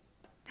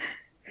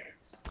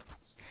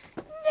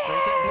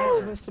 You're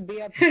supposed to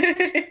be up.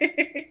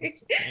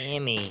 It's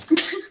Emmie.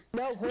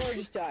 No, Horror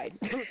just died.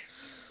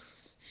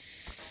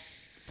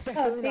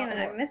 Oh, damn it,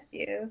 I missed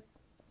you.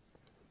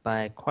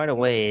 By quite a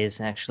ways,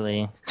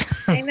 actually.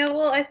 I know,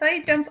 well, I saw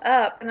you jump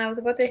up, and I was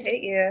about to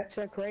hit you.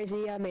 So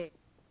crazy, I mean.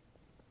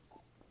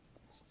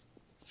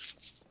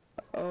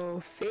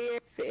 Oh, fear.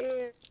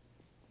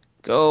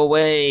 Go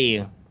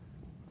away.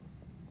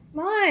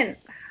 Come on.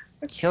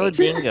 Kill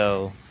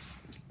Dingo.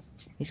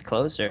 He's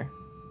closer.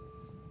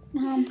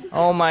 Um,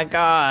 Oh my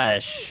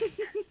gosh.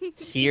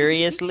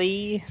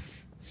 Seriously?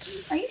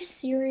 are you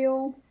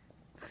cereal?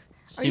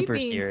 Super Are you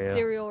being cereal.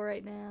 cereal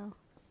right now?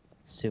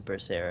 Super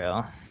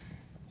cereal.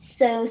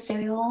 So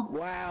cereal.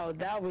 Wow,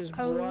 that was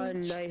Oh.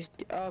 one nice.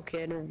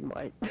 Okay, never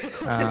mind.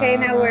 Okay,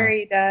 now where are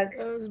you, Doug?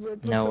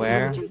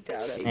 Nowhere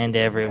and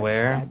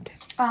everywhere.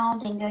 Oh,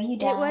 Dingo, you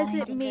died. It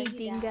wasn't me,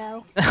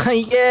 Dingo.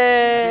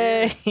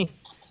 Yay! you.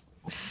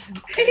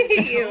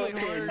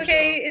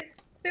 Okay, it's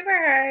super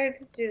hard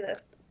to do this.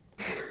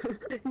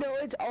 No,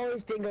 it's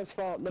always Dingo's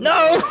fault.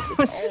 No!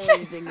 It's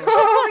always Dingo's fault.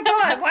 Oh my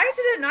god, why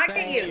did it not get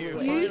Thank you?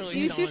 you. Use Finally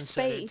your someone said it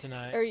space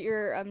tonight. or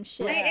your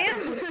shit. I am.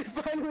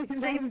 Finally, I'm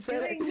someone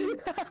said it. doing.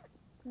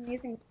 I'm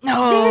using. There you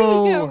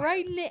go, No!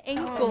 right in the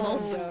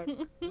ankles.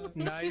 Oh,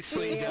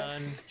 Nicely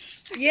done.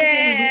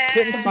 Yeah.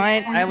 Couldn't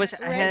find. I right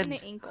in had.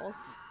 the ankles.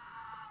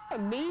 a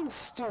mean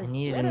start. I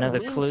needed What a another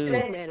mean clue.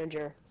 store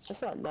manager.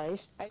 That's not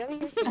nice. I know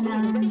you.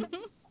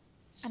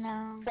 I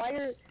know. Fire. I'm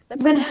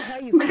That's gonna- not how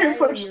you I'm gonna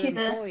fire push your you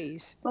the-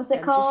 employees. What's it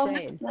I'm called? just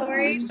saying.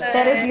 Sorry,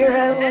 Better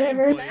Bureau,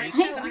 whatever. Employees.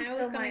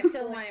 I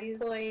kill my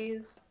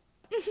employees.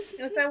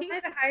 If I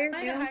wanted to hire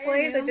new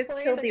employees, I just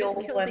killed the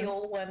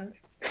old ones.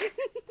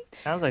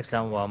 Sounds like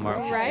some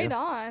Walmart. would Right do.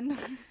 on.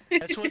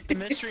 That's what the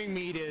mystery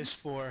meat is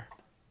for.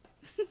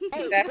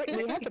 Hey, Exactly.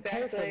 you have to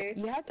pay for.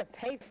 You have to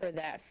pay for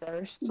that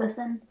first.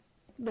 Listen.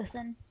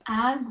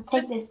 I will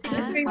take this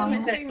Mystery phone.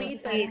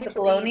 meat, the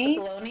bologna,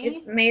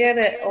 it's made out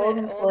of old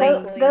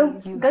employees. Go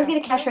get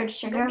a cash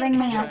register. Go ring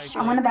me up.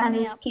 I want to buy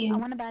this cube. I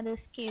want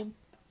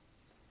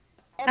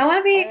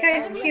to be a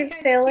kind of cute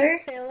sailor.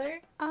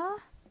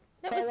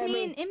 That was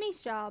me and Emmy's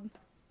job.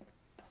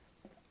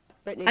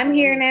 Brittany, I'm tell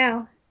here me.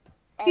 now.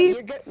 Oh,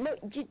 you're good. Look,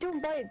 you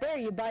don't buy it there.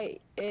 You buy.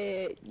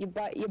 You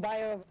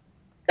buy over.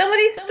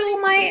 Somebody stole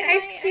my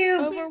ice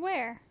cube. Over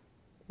where?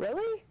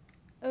 Really?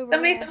 Over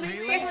Somebody where? stole my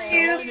Really? ice Someone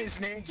cube. is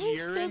named Who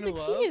You're stole in the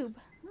Love? cube?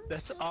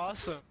 That's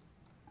awesome.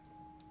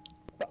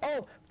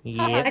 Oh,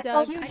 Yep.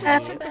 Doug. you just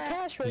Yep. hit the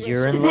cash register.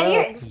 You're in Is that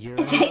your- love. You're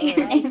Is in that your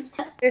love. name?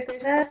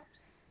 There's that.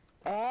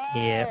 Oh,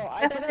 Yep.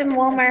 I That's thought in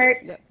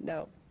Walmart.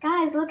 No.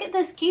 Guys, look at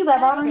this cube I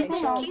bought on Okay,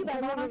 sale.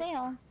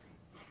 so-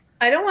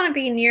 I don't want to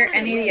be near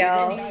any of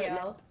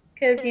y'all.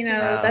 Because, you know,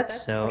 Wow,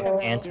 that's so cool.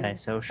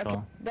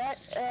 antisocial. That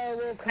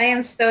will I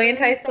am so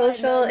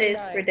antisocial,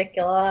 it's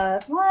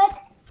ridiculous.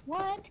 What?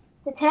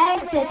 The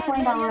tag said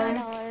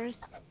 $20.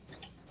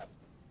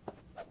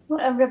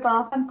 What a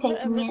ripoff. I'm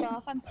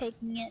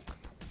taking it.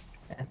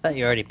 I thought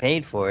you already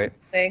paid for it.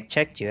 Thing.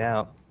 Checked you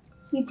out.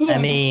 You did. I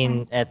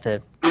mean, at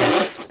the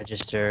cash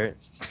register.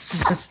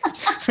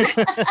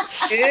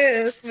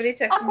 Ew, somebody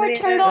check Awkward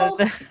somebody out.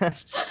 turtle.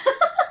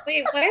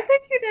 Wait, why is there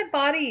two dead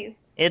bodies?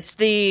 It's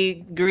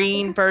the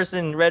green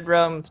person, red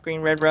rum. It's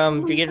green red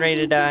rum. You're getting ready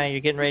to die. You're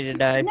getting ready to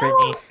die, No,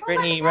 Brittany. don't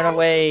Brittany, let run me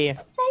away.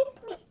 Save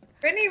me.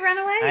 Brittany, run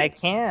away. I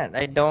can't.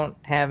 I don't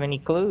have any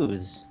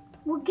clues.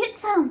 Well, get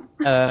some.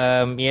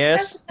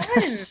 Yes.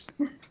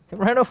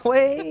 Run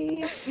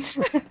away.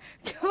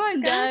 Come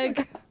on,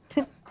 Doug.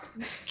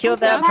 Kill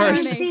that Stop running.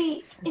 person.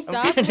 See, it's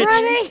Stop gonna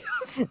running.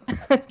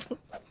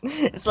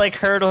 It's like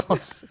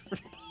hurdles.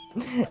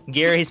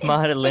 Gary's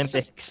Mod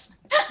Olympics.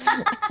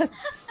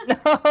 No.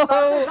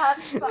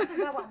 Sponsored by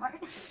Walmart.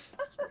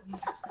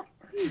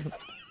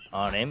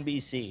 On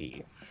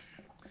NBC.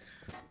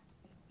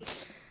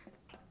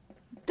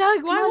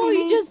 Doug, why Come on, won't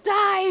you Emmie. just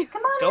die?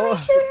 Come on, Go.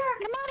 Emmie, shoot her.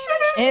 Come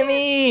on,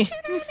 Emmie,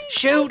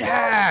 shoot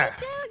her.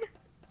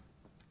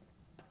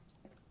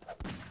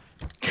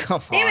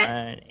 Come Damn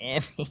on,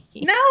 Emmie.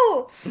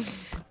 No!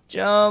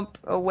 Jump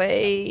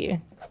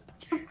away.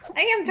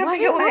 I am Why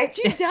jumping away. won't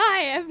you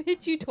die? I've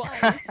hit you twice.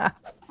 I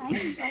am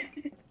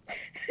joking.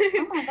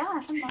 Oh my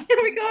gosh, I'm like, Oh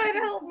my god,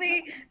 help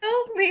me!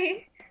 Help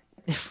me!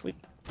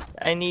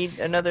 I need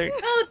another.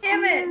 Oh,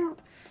 damn it! no.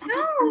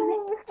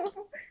 No!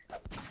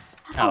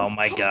 Oh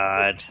my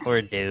god,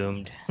 we're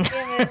doomed.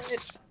 Damn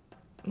it.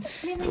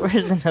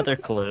 Where's another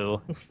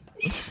clue?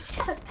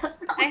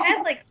 I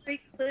had like 3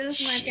 clues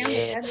and I found the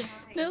other It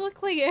 9.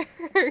 looked like it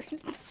hurt.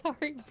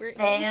 Sorry,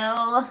 Brittany.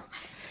 Fail.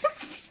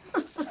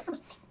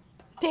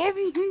 Damn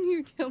you,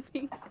 you killed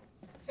me.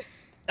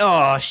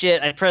 Oh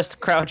shit! I pressed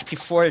crouch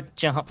before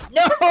jump.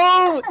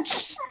 No!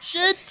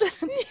 Shit!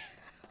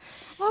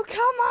 Oh,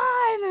 come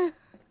on!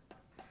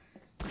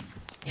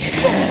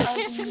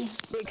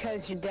 Yes.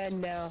 Because you're dead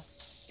now.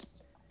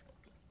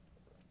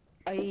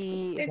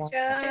 Good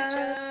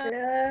job.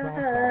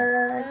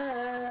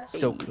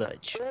 So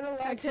clutch.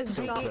 I couldn't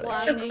stop good.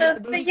 laughing.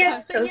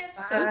 Yes, so It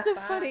was so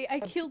funny. I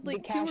killed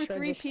like 2 or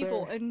 3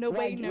 people and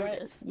nobody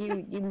noticed.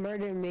 You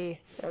murdered me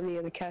on the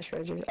other cash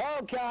register.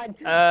 Oh god.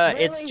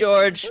 It's Really?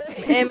 George.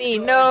 Emmy,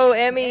 no,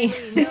 Emmy.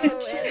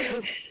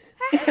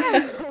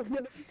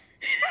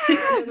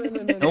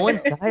 No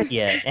one's died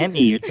yet.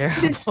 Emmy, you're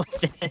terrible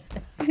at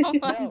this. Oh,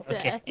 I'm No.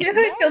 dead. Yeah,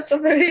 I killed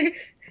somebody.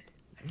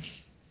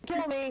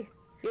 Kill me.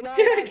 You know.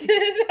 I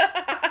did.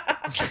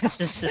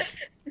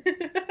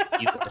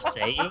 You were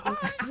saying?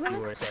 You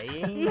were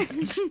saying?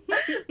 6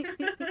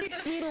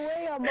 feet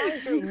away on my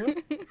screen.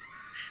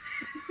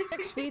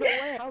 6 feet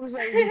away. How was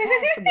that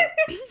impossible?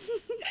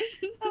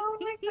 Oh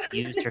my god.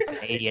 Used your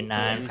Canadian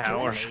 9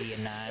 powers.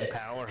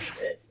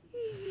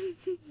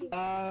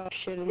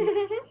 Should've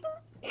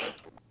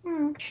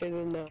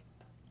known.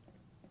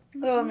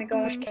 Oh my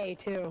gosh. Push K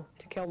too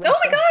to kill Oh myself.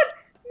 my god!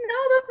 No,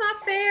 that's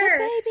not fair.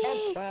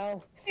 Baby!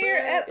 Well, Fair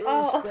at is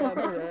all. the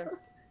murderer.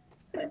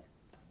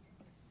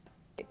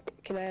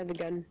 Can I have the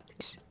gun?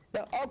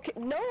 No, okay,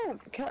 no!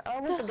 I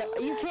want the gun.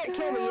 You can't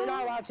kill me, you're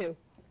not allowed to.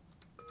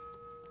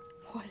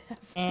 Whatever.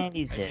 And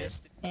he's dead.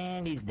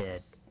 And he's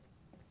dead.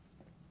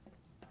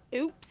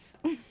 Oops.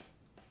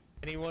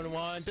 Anyone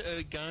want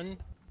a gun?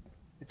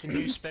 It's a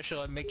new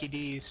special at Mickey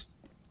D's.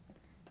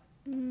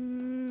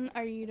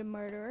 Are you the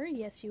murderer?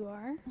 Yes, you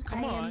are.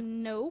 Come I on.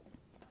 am. Nope.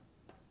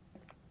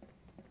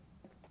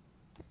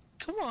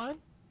 Come on.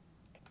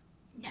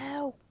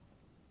 No.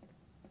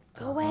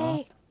 Go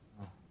away.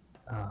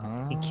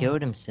 He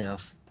killed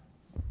himself.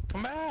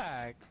 Come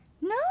back.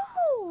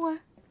 No.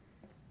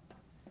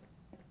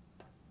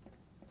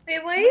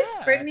 Wait, why is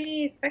Yeah.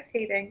 Brittany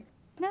spectating?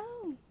 No.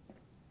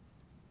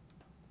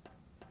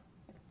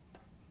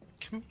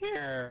 Come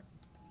here.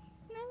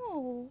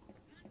 No.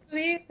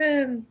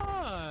 Ethan. Come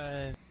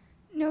on.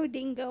 No,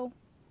 Dingo.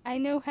 I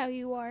know how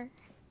you are.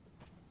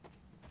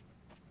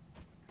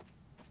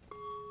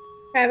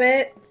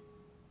 Rabbit.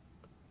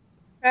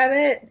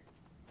 Rabbit.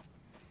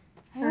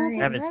 I don't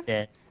think Rabbit's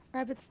dead.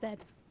 Rabbit's dead.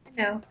 I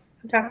know.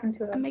 I'm talking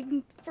to I'm him.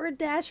 making for a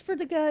dash for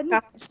the gun.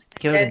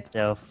 Killed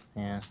himself.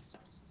 Yeah.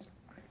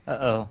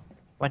 Uh-oh.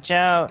 Watch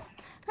out.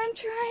 I'm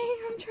trying.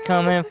 He's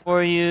coming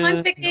for you. Come on,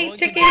 No Chicky, one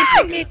Chicky,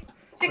 can- Chicky,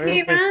 Where's Chicky,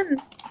 it?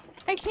 run.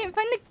 I can't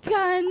find the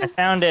gun. I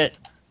found it.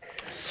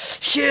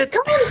 Shit!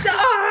 Come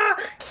on,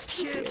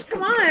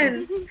 come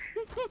on.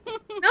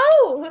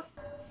 No.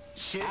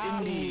 Shit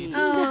indeed.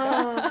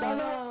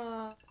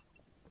 Oh.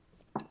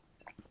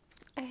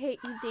 I hate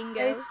you,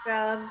 Dingo. Nice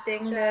job,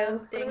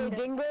 Dingo.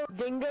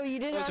 Dingo, you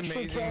didn't That was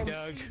actually kill amazing, me.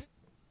 Doug.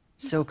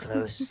 So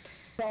close.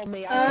 Kill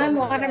me. Watermelon.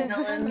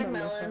 Watermelon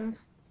queen.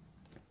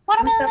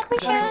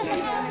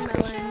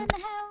 Watermelon.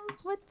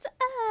 What's up?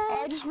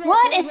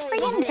 What? It's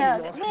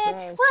Fearingo.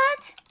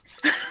 What?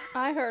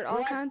 I heard all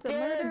What kinds of the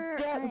murder.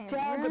 I am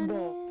devil?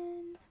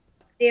 running.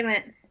 Damn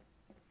it.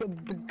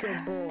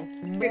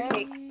 No.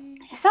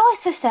 It's always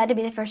so sad to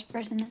be the first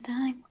person to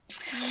die.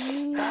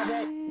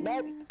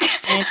 Nope.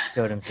 And he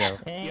killed himself.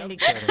 And he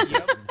killed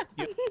himself.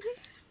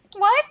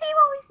 Why do you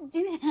always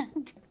do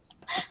that?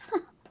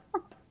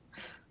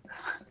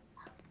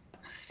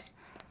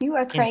 You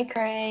are cray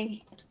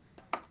cray.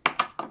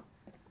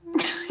 Well,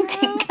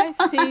 I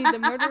see the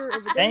murderer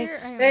over there.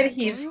 Thanks. I am Good,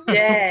 he's going.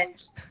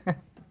 dead. That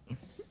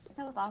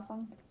was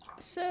awesome.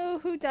 So,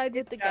 who died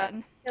with the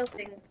gun? Kill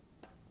things.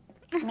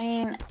 I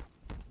mean,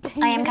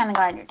 Dang I am it. kind of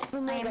glad you're dead. I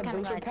am kind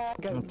of glad.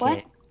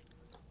 Okay.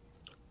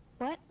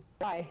 What?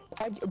 Why?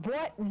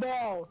 What?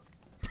 No.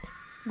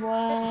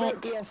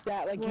 What? Yes,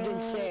 that, like you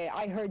didn't say it.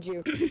 I heard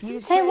you.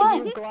 You Say said what?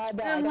 you were glad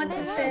that I What don't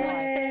did know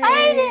say? why.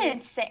 I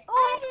didn't say.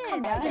 What?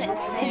 Come on, I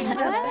didn't say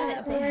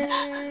that.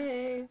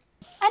 What?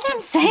 I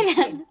didn't say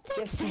that.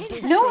 Yes, you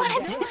did No, say I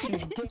that. Yes, you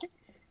did.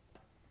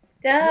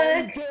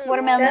 Duck.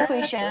 Watermelon Duck.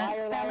 LaQuisha.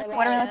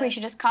 Watermelon LaQuisha,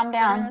 just calm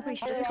down.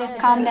 Just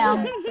calm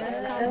down.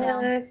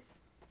 Duck.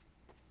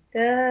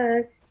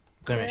 Duck.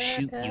 Gonna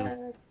shoot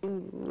you.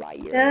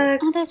 Liar.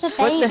 Duck. Oh, there's a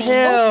baby. What the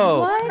hell?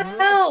 What? What the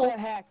No.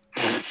 heck?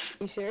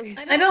 You serious?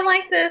 I don't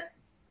like this.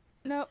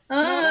 No,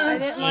 I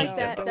didn't No, like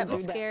that. don't That was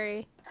do that.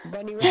 scary.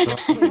 Bunny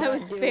That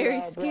was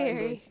very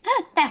scary.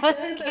 That was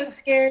This is so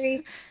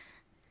scary.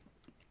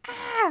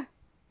 Ah!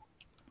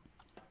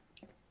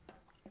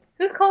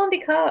 Who's calling the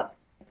cops?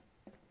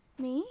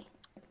 Me?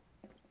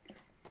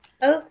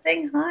 Oh,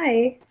 saying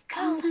hi.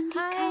 Golden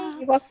Hi.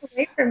 You walked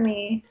away from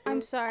me.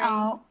 I'm sorry.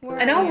 Oh. Where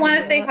I are don't you?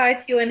 want to say hi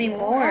to you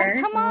anymore.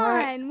 Oh, come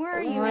on. Where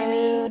are you,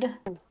 Emmie? Rude.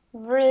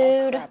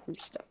 Rude. Crap, I'm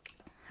stuck.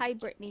 Hi,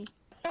 Brittany.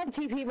 I'll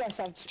TP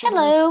myself.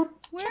 Hello.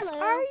 Where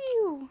are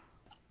you?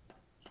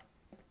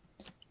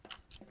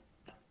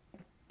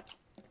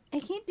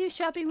 can't do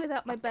shopping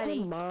without my buddy.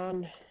 Come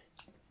on.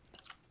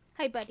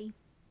 Hi, buddy.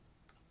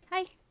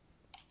 Hi.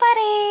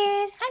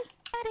 Buddies! Hi,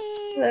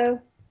 buddy.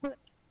 Hello.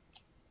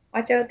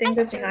 Watch out,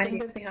 Dingo's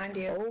behind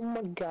you. Oh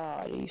my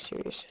god, are you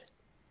serious?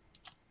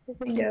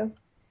 Dingo.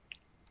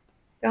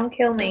 Don't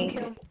kill me.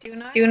 Do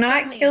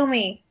not kill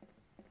me.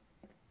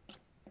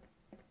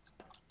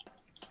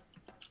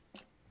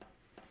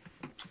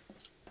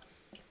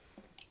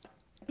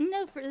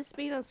 No, for this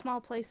being a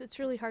small place, it's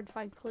really hard to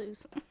find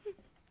clues.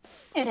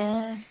 It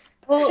is.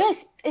 Well,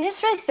 It's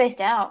just really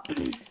spaced out.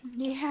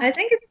 Yeah. I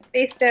think it's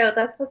spaced out.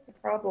 That's what's the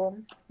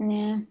problem.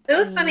 Yeah. It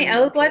was funny. I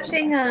was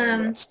watching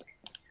Minx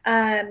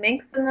and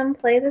them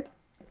play this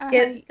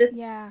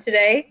Yeah.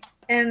 today,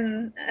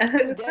 and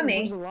it was Dad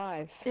funny. was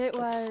alive. It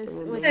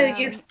was with So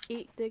you-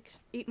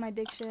 Eat My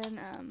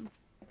Diction.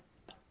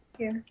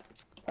 Here.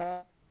 Uh,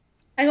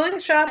 I'm going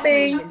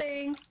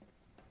shopping.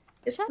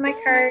 It's my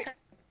cart.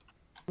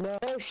 no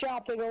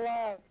shopping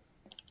allowed.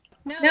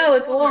 No,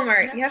 it's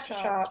Walmart. You have to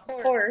shop,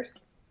 of course.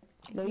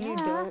 No, you Yeah.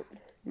 don't.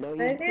 No,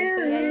 you I don't. do.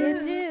 Yeah, you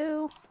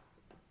do.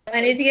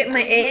 I need to get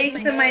my eggs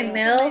and my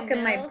milk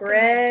and my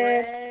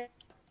bread.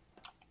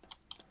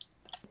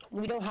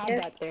 We don't have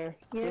Yes. that there.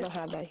 We don't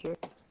have that here.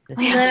 And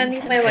then I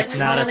need my It's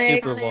not a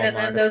electronics, super and then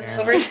Walmart, those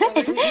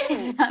apparently.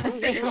 It's not a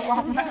super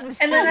Walmart.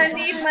 And then I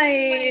need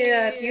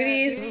my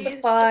beauty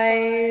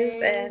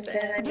supplies, and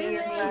then I need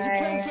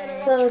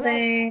my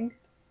clothing,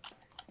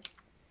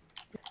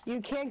 You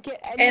can't get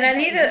any and I of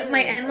need that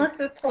my here. endless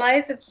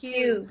supplies of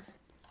cubes.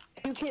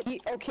 You can't.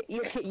 Okay,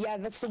 yeah,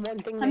 that's the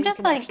one thing that I'm you just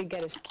can like- actually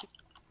get is cute.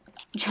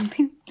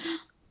 Jumping.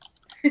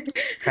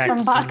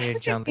 Practicing box. your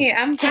jumping.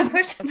 Yeah, I'm done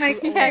with my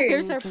Yeah, cart.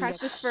 here's our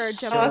practice for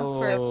jumping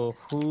for. So,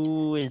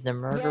 who is the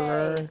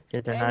murderer?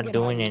 That they're And not get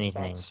doing hiding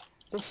anything. spots.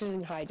 This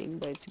isn't hiding,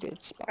 but it's a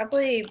good spot.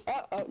 Probably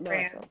Oh, no.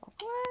 Fran. it's not.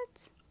 What?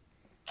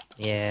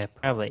 Yeah,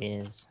 probably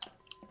is.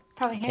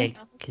 Probably here.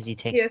 Because he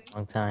takes Yes. a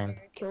long time.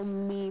 Kill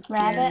me,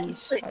 Rabbit.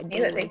 please. I Me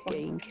don't that like they-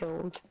 getting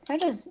killed. So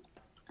does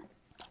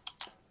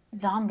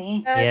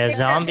zombie. Yeah, take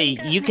zombie.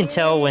 that. You can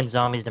tell when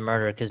zombie's the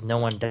murderer because no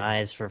one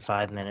dies for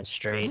 5 minutes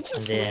straight,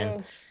 and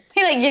then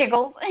He like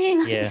giggles.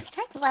 And Yeah.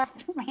 starts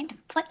laughing at random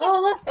place.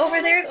 Oh, look,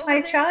 over there's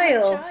my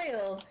child.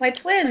 My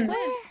twin.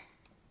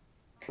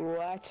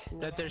 What?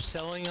 That they're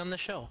selling on the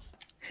shelf.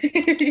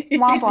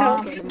 Womp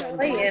womp. Don't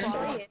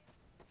playing.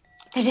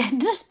 They're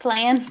just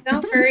playing.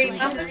 Don't hurry,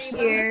 I'm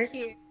here.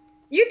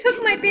 You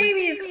took my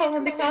babies,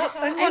 calling the cops.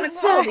 I'm I'm gonna call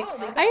sorry. the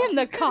cops. I am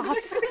the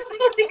cops.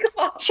 The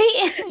cops. She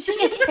is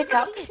pick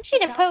up. She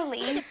the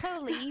police.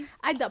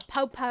 I the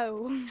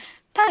po-po.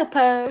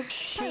 Popo.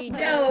 She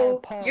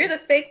No, you're the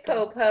fake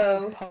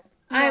Popo.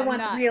 I No, want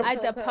not. the real I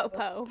the Popo.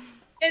 po-po.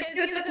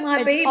 You took my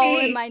It's all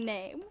in baby. my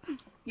name.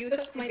 You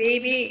took my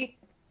baby.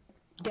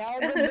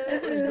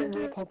 Dalvin is the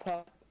real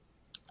Popo.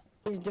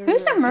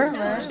 Who's the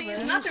murderer? She's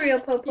not the real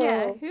Popo.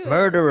 Yeah, who?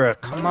 murderer.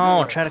 Come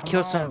on, try to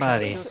kill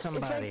somebody. It's a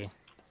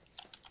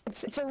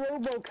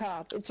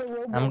RoboCop. It's a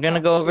RoboCop. I'm gonna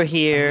go over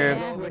here,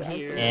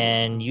 Yeah.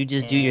 and you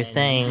just do your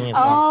thing.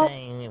 Oh,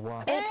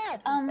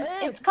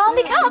 it's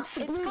calling the cops.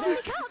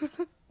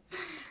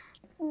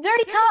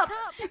 Dirty cop.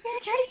 You're a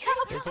dirty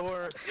cop.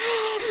 Or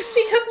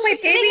She took my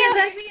baby and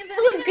then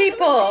killed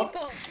people.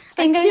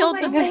 Dingo, killed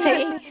the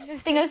Dingo, baby.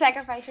 Dingo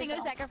sacrifice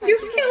yourself. You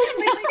killed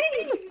my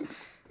baby.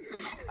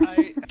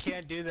 I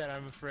can't do that,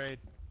 I'm afraid.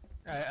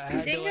 I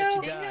had to let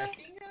you Dingo. die.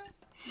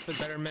 For the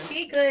betterment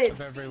Be good. of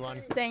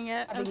everyone. Dang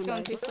it, I was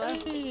going too slow.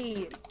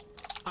 I'm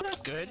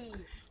not good.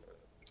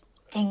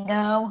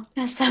 Dingo.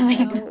 That's so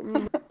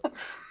mean.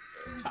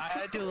 I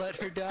had to let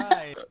her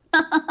die.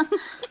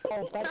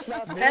 Oh, that's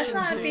not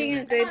being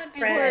a good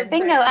friend.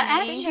 Dingo, I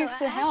asked you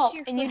for help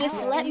and you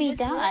just let me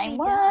die.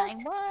 What?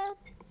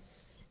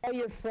 Oh,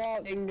 your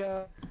fault,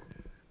 Dingo.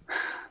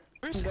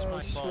 This is Go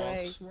my fault.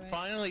 sway.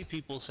 Finally,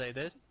 people say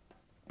this.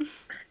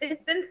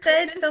 It's been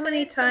said so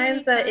many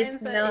times that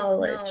it's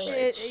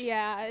knowledge.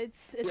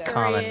 It's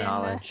Common very in the-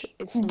 knowledge.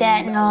 It's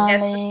That Yes, that's what I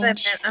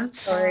knowledge. meant. I'm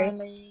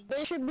sorry.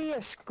 There should be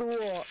a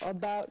school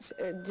about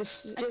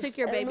just I took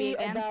your baby only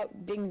again.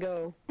 about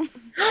Dingo.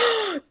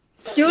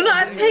 Do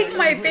not take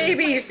my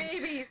babies.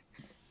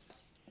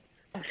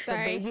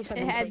 Sorry, babies have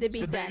it been had to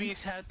be The done.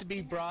 babies had to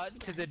be brought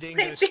to the My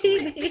dingo school.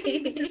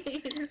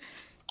 babies.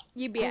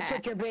 You be Who alright.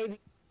 took your baby?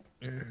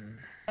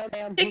 Oh,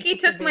 damn, who Chicky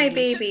your took my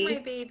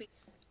baby.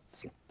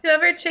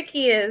 Whoever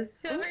Chicky is.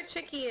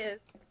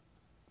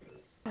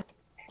 Oh,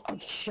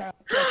 shut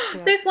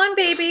up. There's one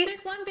baby. She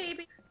took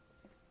my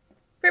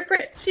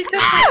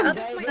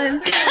other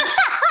one.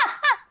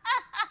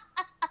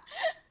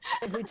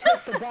 If we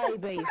took the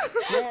baby,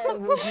 where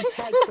would you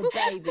take the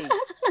baby?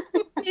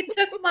 She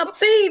took my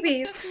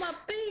babies.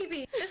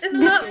 This is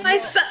not my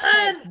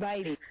son.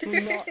 Baby, do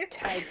not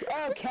take.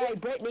 Okay,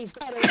 Brittany's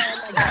got it.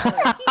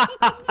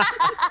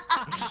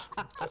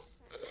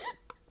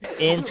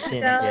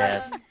 Instant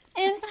death.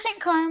 Instant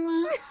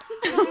karma.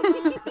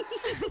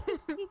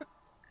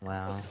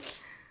 Wow.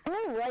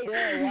 Oh, right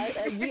there,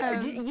 right?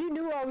 You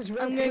knew I was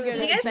right. I'm gonna go You to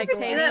guys see that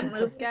spectating,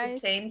 movie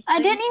guys, Change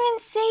I Things? didn't even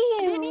see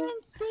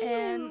you.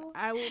 and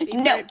I will be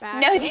No, right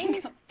back. no,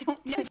 Dingo.